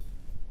the rate.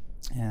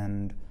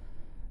 And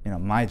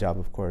my job,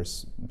 of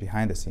course,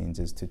 behind the scenes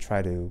is to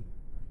try to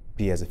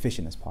be as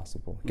efficient as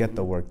possible, get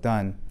the work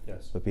done,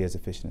 but be as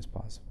efficient as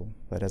possible.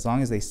 But as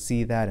long as they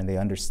see that and they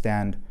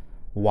understand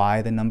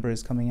why the number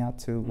is coming out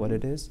to what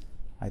it is,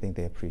 I think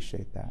they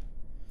appreciate that.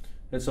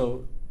 And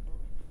so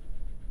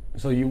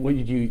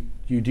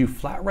you do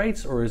flat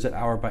rates, or is it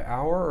hour by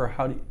hour, or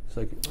how do you? It's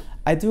like,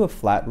 I do a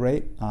flat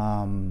rate.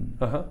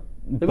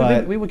 Maybe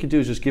what we could do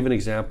is just give an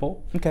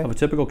example of a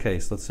typical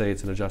case. Let's say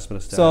it's an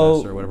adjustment of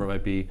status or whatever it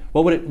might be.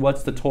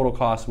 What's the total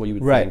cost? What you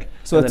would think?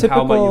 So and then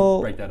how might you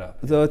break that up?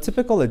 The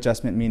typical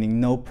adjustment, meaning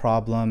no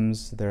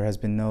problems, there has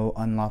been no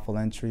unlawful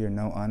entry or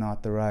no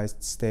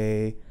unauthorized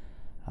stay,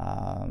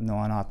 no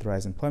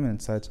unauthorized employment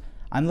and such.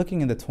 I'm looking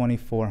in the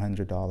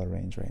 $2,400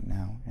 range right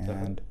now,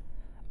 and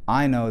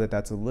I know that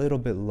that's a little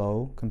bit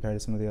low compared to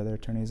some of the other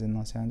attorneys in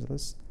Los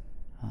Angeles.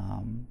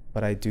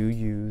 But I do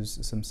use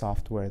some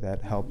software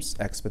that helps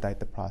expedite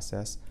the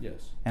process.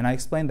 And I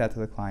explained that to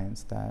the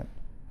clients that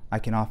I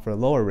can offer a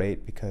lower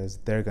rate because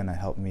they're going to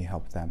help me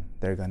help them.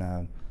 They're going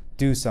to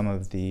do some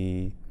of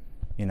the,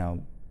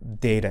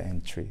 data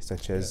entry,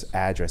 such as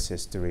address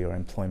history or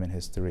employment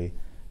history,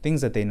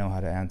 things that they know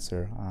how to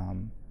answer.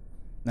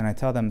 And I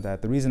tell them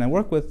that the reason I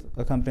work with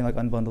a company like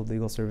Unbundled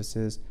Legal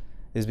Services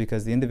is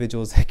because the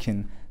individuals that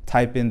can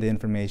type in the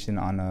information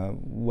on a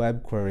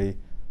web query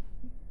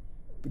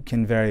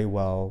can very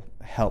well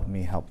help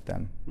me help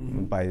them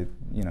by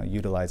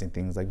utilizing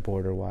things like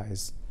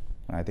BorderWise.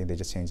 I think they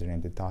just changed their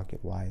name to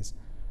DocketWise.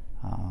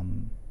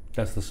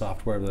 That's the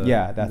software.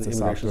 That's the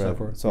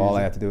software. So all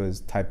I have to do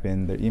is type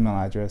in their email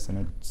address, and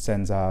it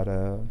sends out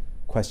a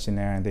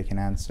questionnaire, and they can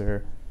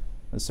answer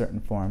certain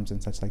forms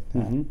and such like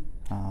that.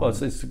 Well,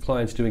 it's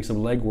clients doing some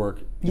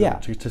legwork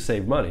to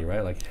save money,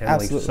 right? Like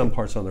handling some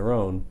parts on their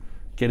own,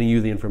 getting you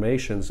the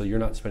information so you're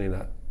not spending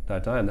that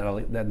time,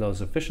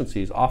 those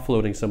efficiencies,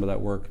 offloading some of that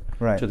work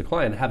to the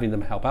client, having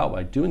them help out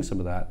by doing some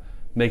of that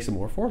makes it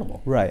more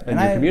affordable. And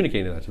you're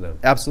communicating that to them.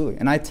 Absolutely.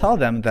 And I tell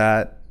them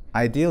that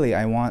ideally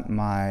I want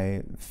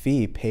my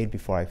fee paid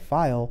before I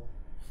file,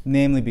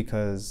 namely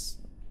because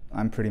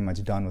I'm pretty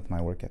much done with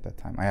my work at that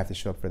time. I have to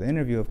show up for the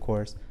interview, of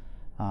course,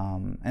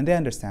 and they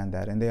understand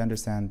that. And they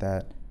understand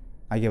that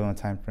I give them a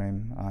time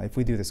frame. If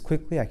we do this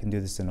quickly, I can do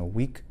this in a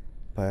week,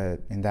 but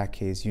in that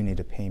case, you need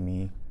to pay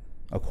me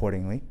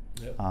accordingly.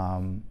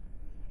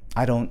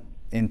 I don't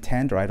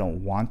intend or I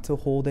don't want to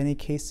hold any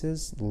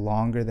cases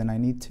longer than I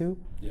need to.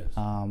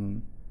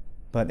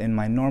 But in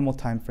my normal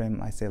time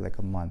frame, I say like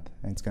a month.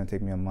 And it's going to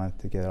take me a month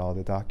to get all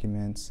the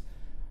documents.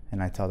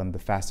 And I tell them the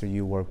faster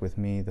you work with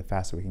me, the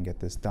faster we can get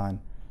this done.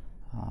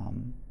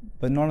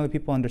 But normally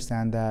people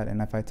understand that,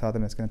 and if I tell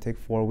them it's going to take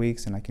 4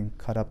 weeks and I can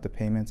cut up the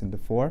payments into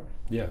 4,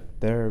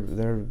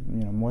 they're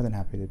more than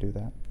happy to do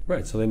that.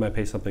 Right. So they might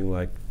pay something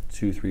like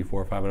 $200,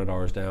 $300, $400,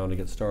 $500 down to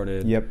get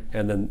started.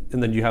 And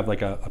then you have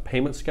like a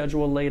payment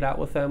schedule laid out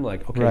with them.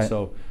 Like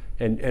so,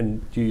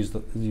 and do you use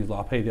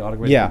LawPay, the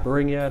automated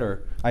billing yet,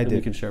 or maybe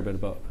you can share a bit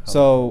about?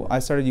 So I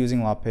started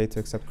using LawPay to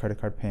accept credit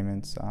card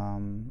payments.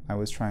 I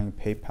was trying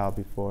PayPal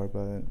before,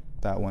 but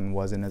that one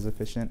wasn't as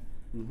efficient.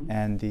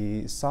 And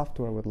the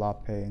software with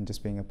LawPay and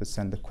just being able to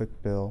send a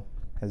quick bill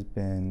has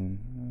been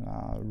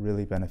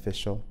really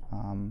beneficial.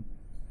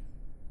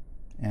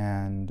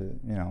 And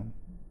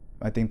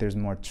I think there's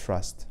more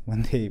trust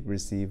when they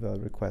receive a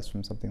request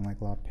from something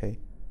like LawPay.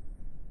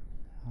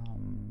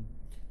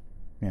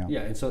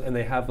 And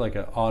they have like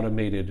an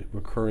automated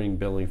recurring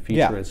billing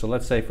feature. And so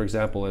let's say, for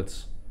example,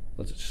 let's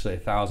just say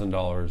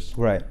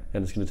 $1,000,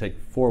 and it's going to take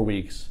 4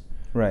 weeks.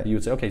 You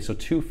would say, okay, so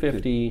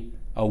 $250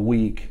 a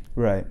week,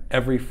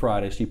 every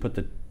Friday. So you put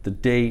the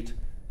date,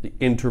 the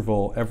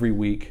interval every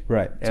week,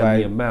 and so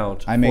the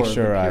amount. I make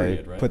sure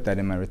I put that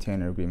in my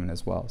retainer agreement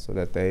as well, so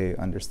that they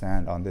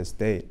understand on this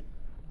date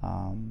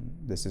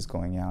this is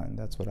going out, and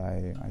that's what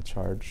I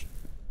charge.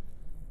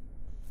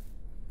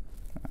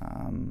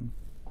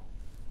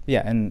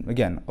 And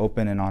again,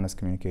 open and honest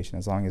communication.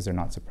 As long as they're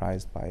not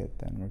surprised by it,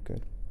 then we're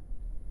good.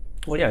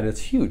 Well, and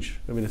it's huge.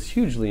 I mean, it's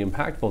hugely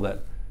impactful that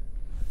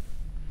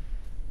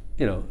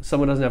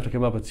someone doesn't have to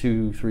come up with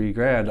 $2-3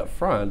 grand up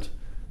front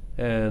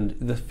and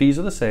the fees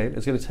are the same.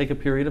 It's going to take a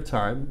period of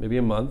time, maybe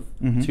a month,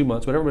 2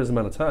 months, whatever it is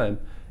amount of time.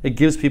 It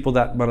gives people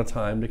that amount of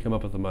time to come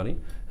up with the money,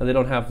 and they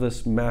don't have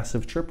this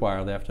massive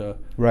tripwire they have to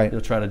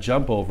try to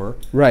jump over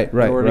in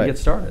order to get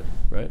started,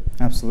 right?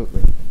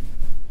 Absolutely.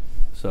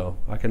 So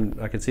I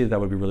can see that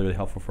would be really, really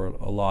helpful for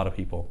a lot of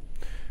people.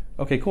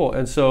 Okay, cool.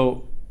 And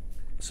so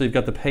you've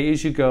got the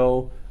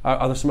pay-as-you-go.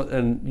 Are there some?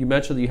 And you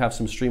mentioned that you have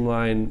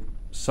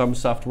some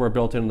software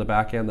built in the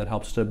back end that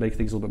helps to make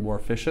things a little bit more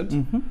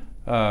efficient.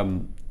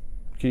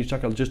 Can you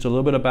talk just a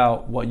little bit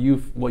about what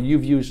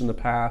you've used in the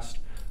past?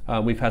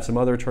 We've had some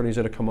other attorneys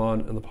that have come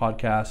on the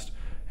podcast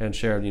and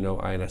shared,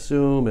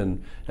 INSUM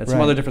and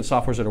some other different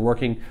softwares that are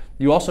working.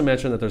 You also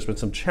mentioned that there's been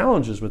some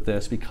challenges with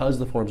this because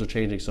the forms are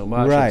changing so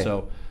much. Right. And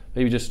so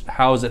maybe just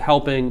how is it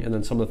helping, and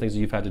then some of the things that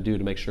you've had to do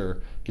to make sure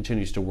it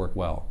continues to work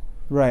well.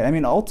 Right. I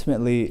mean,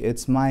 ultimately,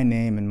 it's my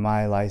name and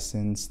my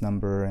license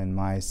number and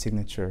my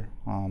signature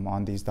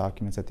on these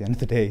documents at the end of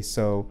the day.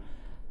 So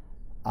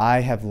I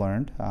have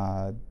learned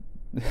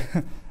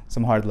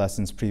some hard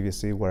lessons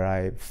previously where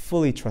I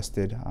fully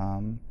trusted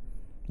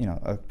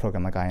a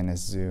program like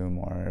INSUM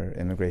or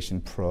Immigration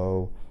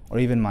Pro or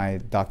even my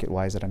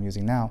DocketWise that I'm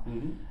using now.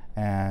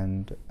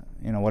 And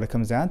what it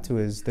comes down to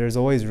is there's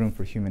always room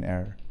for human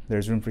error.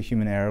 There's room for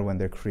human error when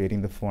they're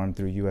creating the form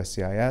through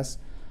USCIS,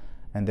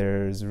 and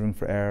there's room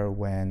for error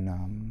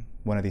when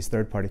one of these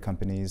third-party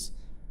companies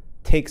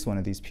takes one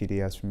of these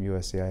PDFs from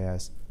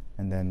USCIS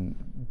and then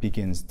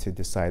begins to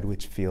decide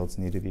which fields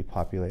need to be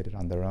populated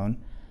on their own.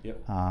 Yep.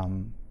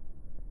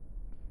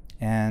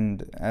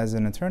 And as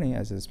an attorney,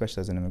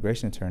 especially as an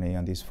immigration attorney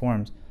on these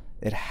forms,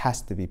 it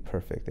has to be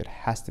perfect. It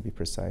has to be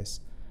precise.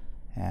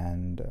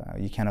 And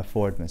you can't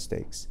afford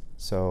mistakes.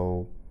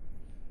 So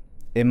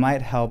it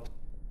might help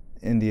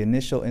in the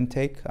initial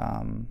intake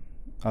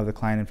of the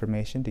client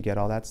information to get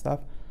all that stuff.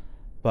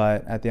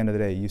 But at the end of the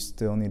day, you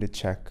still need to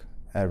check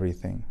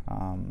everything,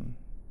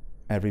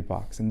 every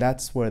box. And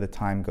that's where the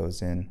time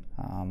goes in.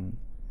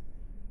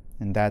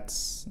 And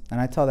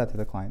I tell that to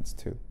the clients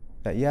too,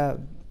 that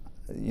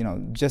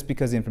just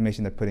because the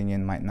information they're putting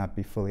in might not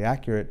be fully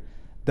accurate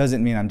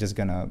doesn't mean I'm just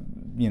gonna,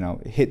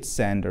 hit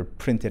send or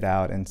print it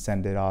out and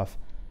send it off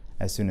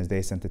as soon as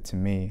they sent it to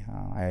me.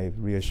 I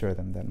reassure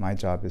them that my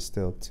job is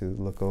still to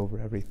look over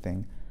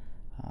everything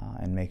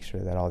and make sure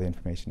that all the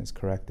information is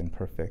correct and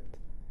perfect.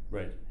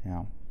 Right.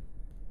 Yeah.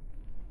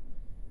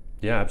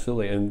 Yeah,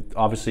 absolutely. And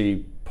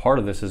obviously part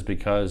of this is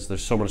because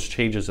there's so much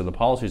changes in the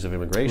policies of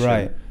immigration.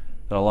 Right.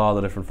 That a lot of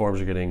the different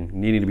forms are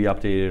needing to be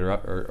updated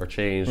or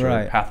changed,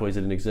 right. or pathways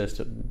that didn't exist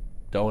that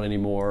don't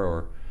anymore,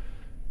 or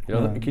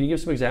right. Can you give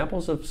some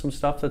examples of some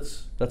stuff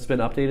that's been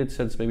updated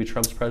since maybe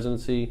Trump's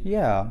presidency?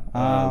 Yeah,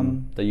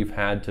 that you've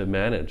had to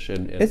manage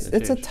and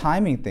it's a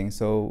timing thing.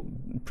 So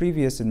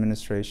previous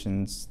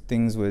administrations,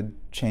 things would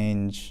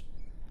change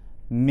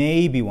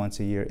maybe once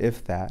a year,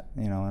 if that.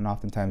 And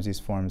oftentimes these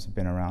forms have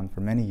been around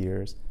for many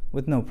years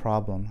with no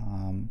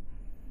problem.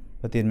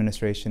 But the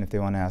administration, if they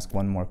want to ask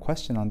one more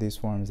question on these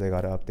forms, they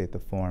got to update the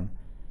form.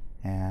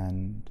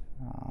 And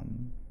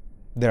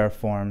there are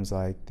forms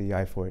like the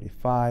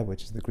I-485,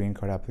 which is the green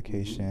card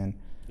application,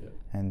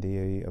 and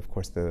of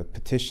course the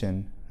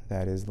petition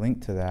that is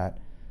linked to that.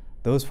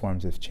 Those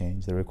forms have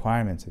changed. The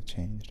requirements have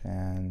changed.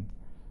 And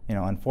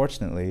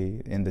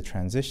unfortunately, in the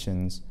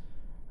transitions,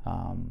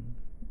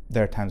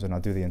 there are times when I'll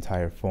do the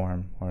entire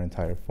form or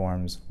entire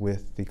forms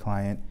with the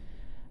client,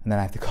 and then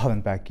I have to call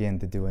them back in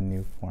to do a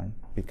new form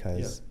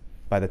because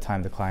by the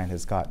time the client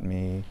has got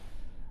me,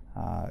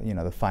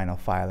 the final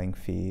filing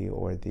fee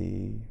or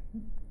the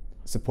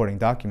supporting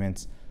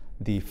documents,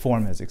 the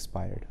form has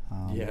expired.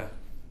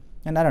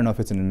 And I don't know if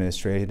it's an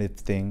administrative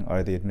thing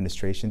or the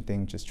administration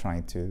thing just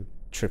trying to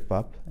trip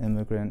up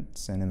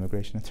immigrants and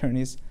immigration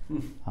attorneys.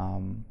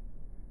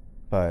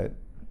 But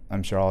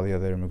I'm sure all the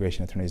other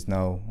immigration attorneys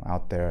know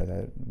out there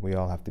that we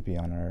all have to be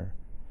on our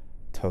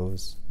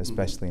toes,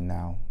 especially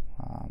now.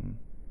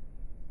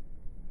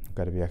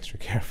 Got to be extra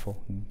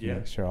careful and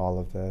make sure all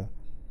of the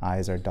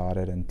I's are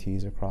dotted and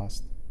T's are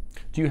crossed.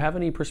 Do you have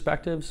any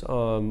perspectives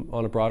on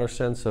a broader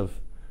sense of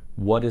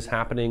what is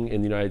happening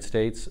in the United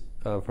States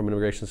from an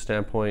immigration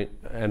standpoint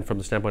and from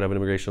the standpoint of an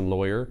immigration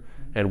lawyer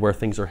and where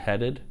things are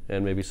headed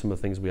and maybe some of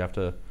the things we have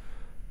to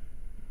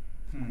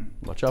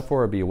watch out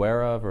for or be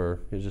aware of, or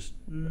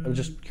I'm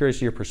just curious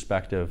of your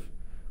perspective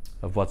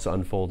of what's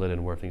unfolded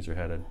and where things are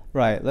headed.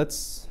 Right.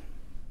 Let's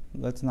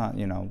not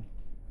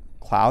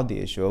cloud the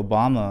issue.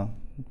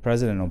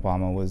 President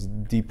Obama was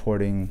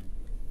deporting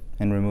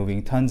and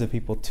removing tons of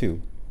people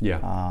too.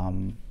 Yeah.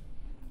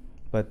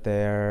 But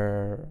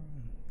there's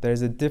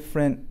a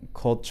different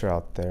culture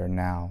out there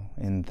now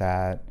in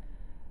that,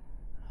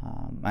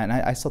 and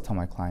I still tell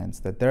my clients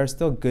that there are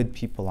still good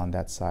people on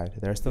that side.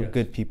 There are still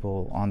good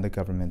people on the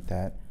government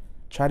that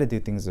try to do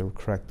things the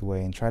correct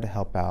way and try to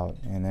help out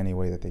in any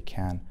way that they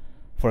can.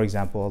 For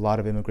example, a lot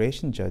of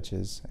immigration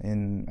judges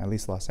in at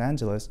least Los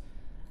Angeles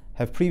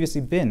have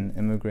previously been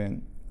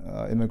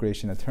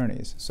immigration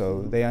attorneys,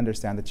 so they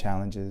understand the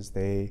challenges.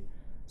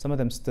 Some of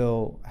them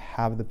still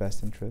have the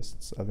best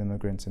interests of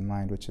immigrants in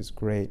mind, which is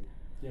great.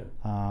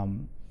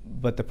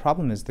 But the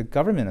problem is the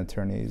government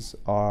attorneys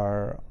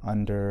are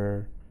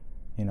under,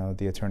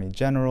 the Attorney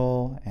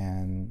General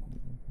and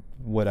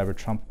whatever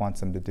Trump wants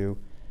them to do.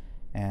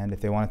 And if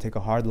they want to take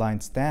a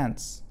hardline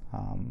stance,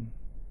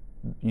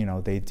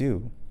 they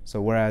do. So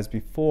whereas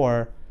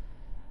before,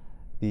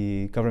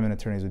 the government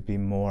attorneys would be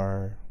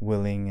more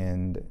willing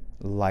and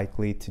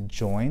likely to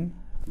join,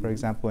 for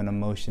example, in a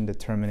motion to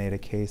terminate a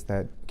case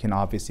that can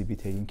obviously be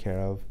taken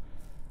care of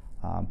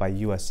by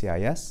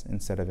USCIS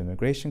instead of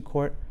immigration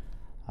court.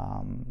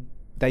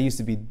 That used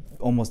to be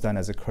almost done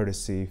as a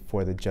courtesy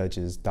for the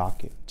judge's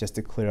docket. Just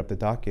to clear up the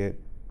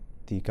docket,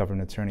 the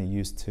government attorney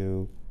used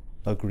to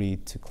agree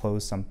to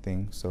close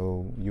something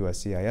so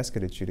USCIS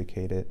could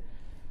adjudicate it.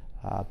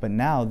 But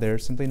now they're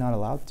simply not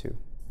allowed to.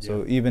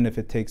 So even if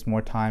it takes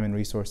more time and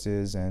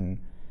resources and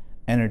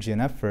energy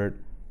and effort,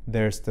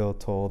 they're still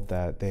told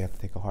that they have to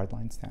take a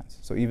hardline stance.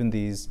 So even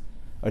these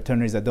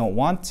attorneys that don't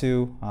want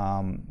to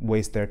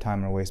waste their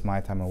time or waste my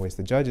time or waste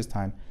the judge's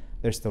time,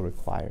 they're still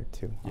required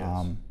to.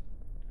 Yes.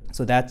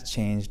 So that's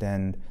changed,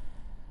 and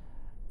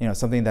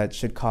something that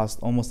should cost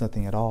almost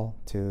nothing at all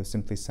to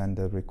simply send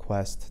a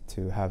request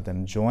to have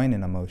them join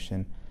in a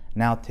motion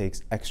now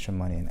takes extra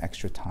money and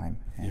extra time.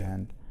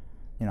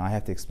 And I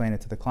have to explain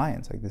it to the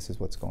clients, like, this is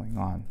what's going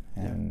on,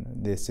 and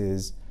this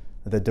is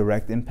the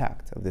direct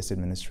impact of this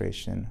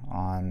administration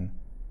on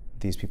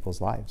these people's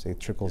lives. It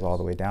trickles all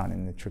the way down,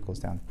 and it trickles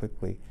down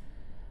quickly.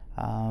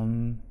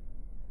 And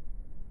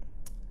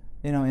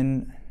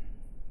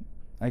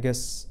I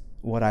guess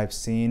what I've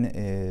seen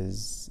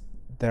is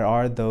there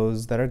are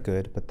those that are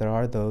good, but there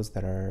are those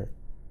that are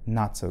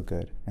not so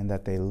good, and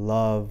that they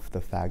love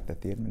the fact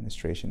that the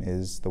administration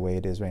is the way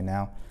it is right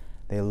now.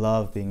 They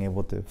love being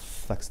able to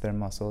flex their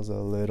muscles a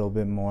little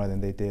bit more than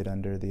they did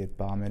under the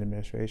Obama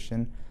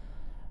administration.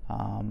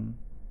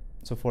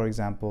 So for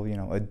example,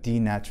 a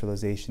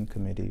denaturalization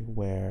committee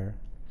where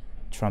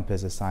Trump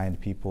has assigned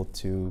people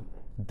to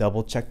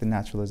double check the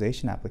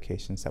naturalization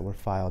applications that were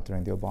filed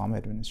during the Obama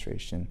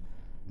administration,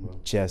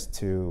 just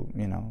to,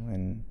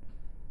 and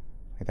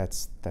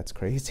that's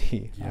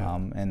crazy.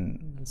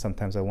 And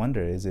sometimes I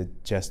wonder, is it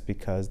just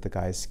because the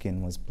guy's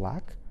skin was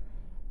black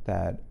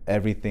that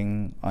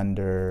everything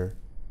under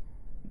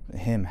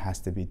him has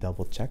to be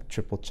double checked,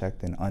 triple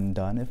checked, and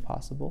undone if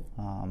possible?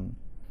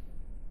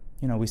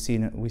 We see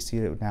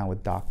it now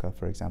with DACA,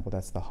 for example.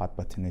 That's the hot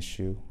button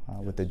issue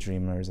with the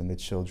Dreamers and the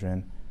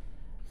children.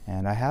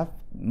 And I have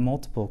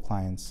multiple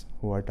clients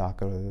who are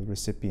DACA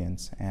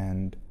recipients,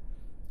 and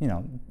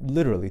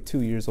literally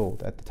 2 years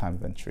old at the time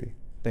of entry.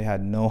 They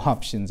had no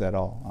options at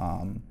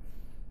all,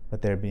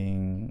 but they're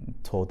being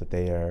told that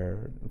they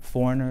are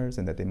foreigners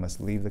and that they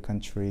must leave the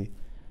country,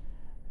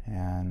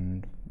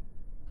 and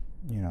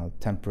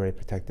temporary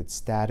protected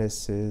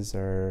statuses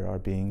are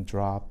being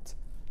dropped.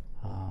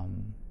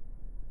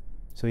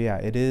 So yeah,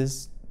 it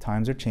is,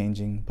 times are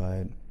changing,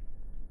 but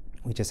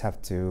we just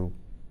have to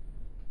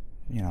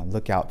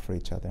look out for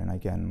each other. And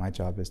again, my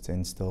job is to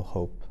instill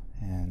hope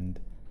and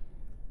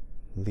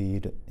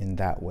lead in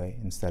that way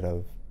instead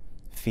of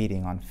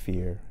feeding on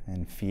fear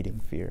and feeding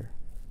fear.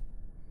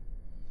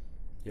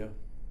 Yeah,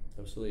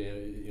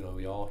 absolutely.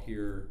 We all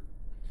hear,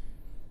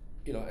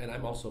 and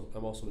I'm also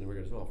an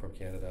immigrant as well, from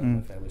Canada.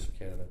 My family's from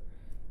Canada,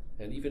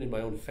 and even in my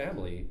own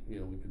family, we've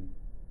been.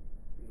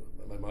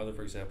 My mother,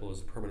 for example, is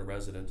a permanent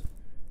resident.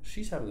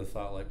 She's having the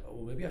thought, like, oh,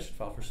 well, maybe I should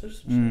file for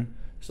citizenship.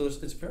 So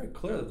it's very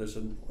clear that there's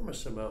an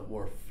enormous amount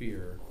more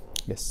fear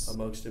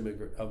amongst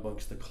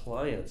the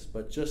clients,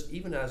 but just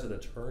even as an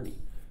attorney,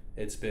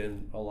 it's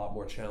been a lot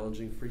more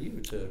challenging for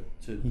you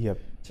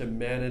to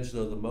manage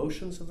the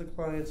emotions of the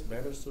clients,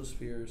 manage those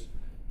fears,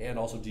 and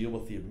also deal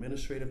with the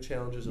administrative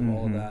challenges of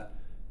all of that.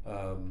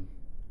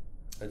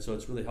 And so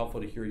it's really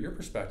helpful to hear your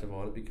perspective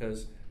on it,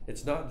 because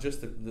it's not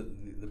just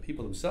the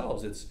people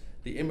themselves, it's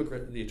the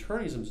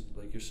attorneys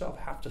like yourself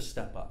have to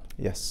step up.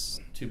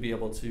 To be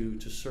able to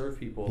serve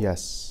people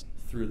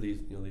through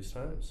these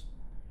times.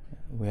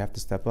 We have to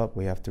step up,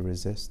 we have to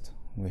resist,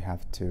 we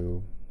have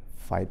to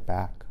fight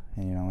back.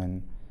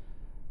 And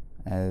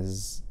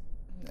as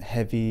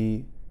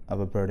heavy of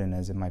a burden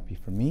as it might be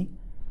for me,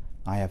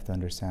 I have to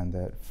understand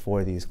that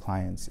for these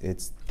clients,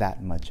 it's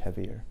that much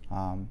heavier.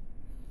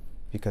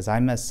 Because I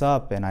mess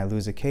up and I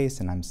lose a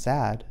case and I'm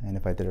sad, and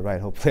if I did it right,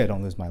 hopefully I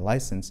don't lose my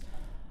license.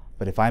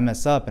 But if I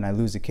mess up and I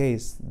lose a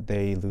case,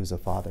 they lose a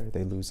father,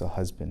 they lose a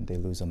husband, they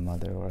lose a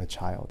mother or a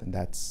child, and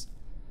that's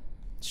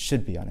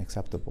should be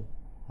unacceptable.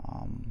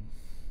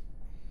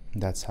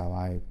 That's how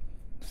I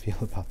feel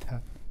about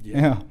that.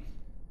 Yeah.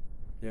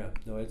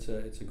 No, it's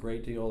a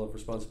great deal of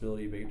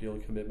responsibility, a great deal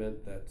of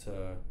commitment that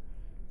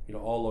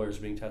all lawyers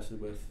are being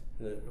tested with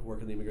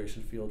work in the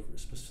immigration field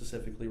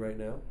specifically right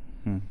now.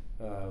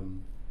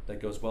 That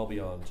goes well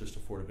beyond just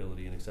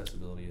affordability and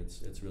accessibility.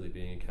 It's really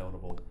being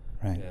accountable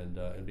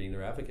and being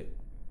their advocate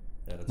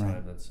at a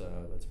time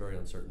that's very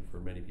uncertain for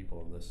many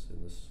people in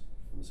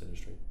this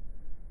industry.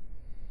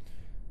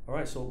 All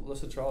right, so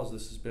listen, Charles,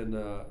 this has been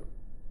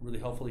really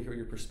helpful to hear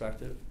your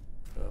perspective.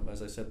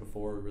 As I said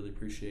before, we really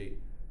appreciate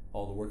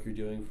all the work you're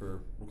doing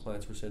for the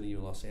clients we're sending you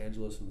in Los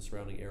Angeles and the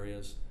surrounding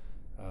areas.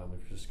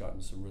 We've just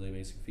gotten some really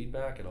amazing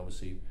feedback, and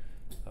obviously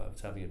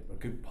it's having a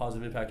good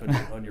positive impact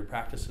on your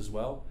practice as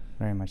well.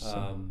 Very much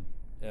so.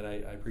 And I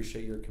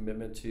appreciate your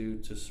commitment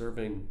to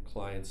serving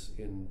clients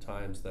in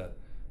times that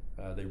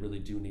they really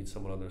do need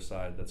someone on their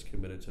side that's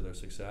committed to their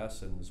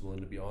success and is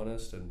willing to be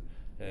honest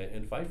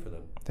and fight for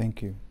them.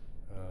 Thank you.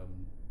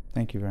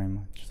 Thank you very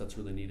much. That's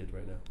really needed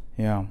right now.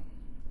 Yeah,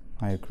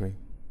 I agree.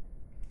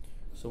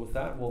 So with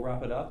that, we'll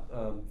wrap it up.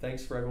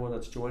 Thanks for everyone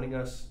that's joining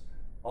us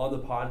on the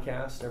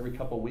podcast every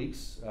couple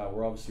weeks.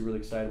 We're obviously really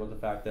excited about the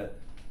fact that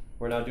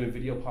we're now doing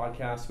video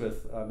podcasts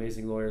with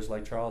amazing lawyers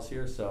like Charles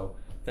here. So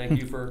thank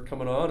you for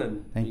coming on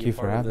and thank being you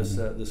part for of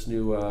having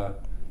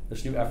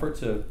this new effort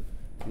to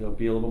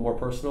be a little bit more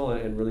personal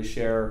and really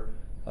share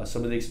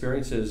some of the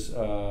experiences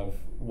of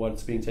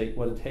what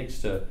it takes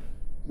to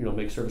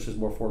make services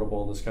more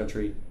affordable in this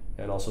country,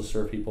 and also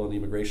serve people in the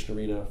immigration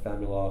arena,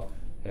 family law,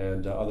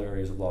 and other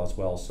areas of law as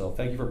well. So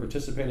thank you for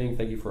participating.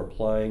 Thank you for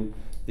applying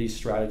these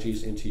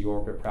strategies into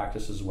your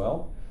practice as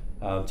well.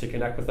 To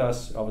connect with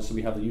us, obviously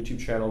we have the YouTube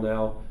channel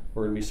now.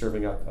 We're going to be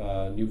serving up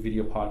new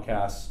video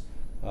podcasts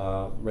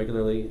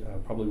regularly,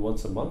 probably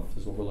once a month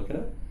is what we're looking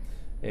at.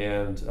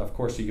 And of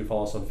course you can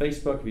follow us on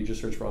Facebook. If you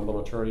just search for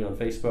Unbundled Attorney on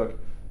Facebook,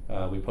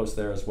 we post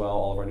there as well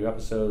all of our new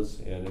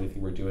episodes and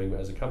anything we're doing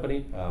as a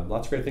company.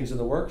 Lots of great things in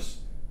the works,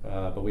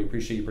 but we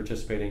appreciate you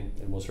participating,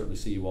 and we'll certainly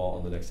see you all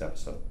on the next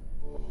episode.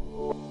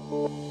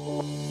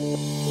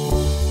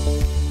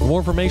 For more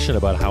information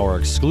about how our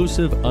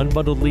exclusive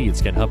Unbundled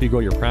leads can help you grow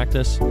your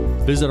practice,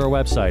 visit our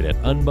website at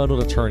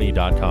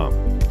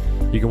unbundledattorney.com.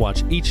 You can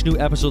watch each new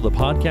episode of the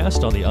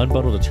podcast on the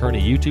Unbundled Attorney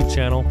YouTube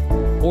channel,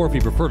 or if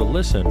you prefer to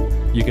listen,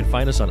 you can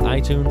find us on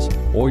iTunes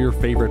or your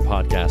favorite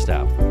podcast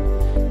app.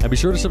 And be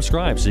sure to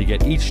subscribe so you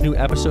get each new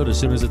episode as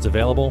soon as it's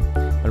available.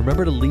 And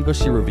remember to leave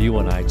us your review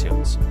on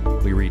iTunes.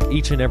 We read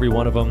each and every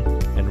one of them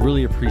and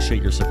really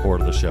appreciate your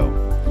support of the show.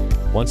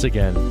 Once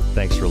again,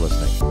 thanks for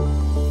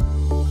listening.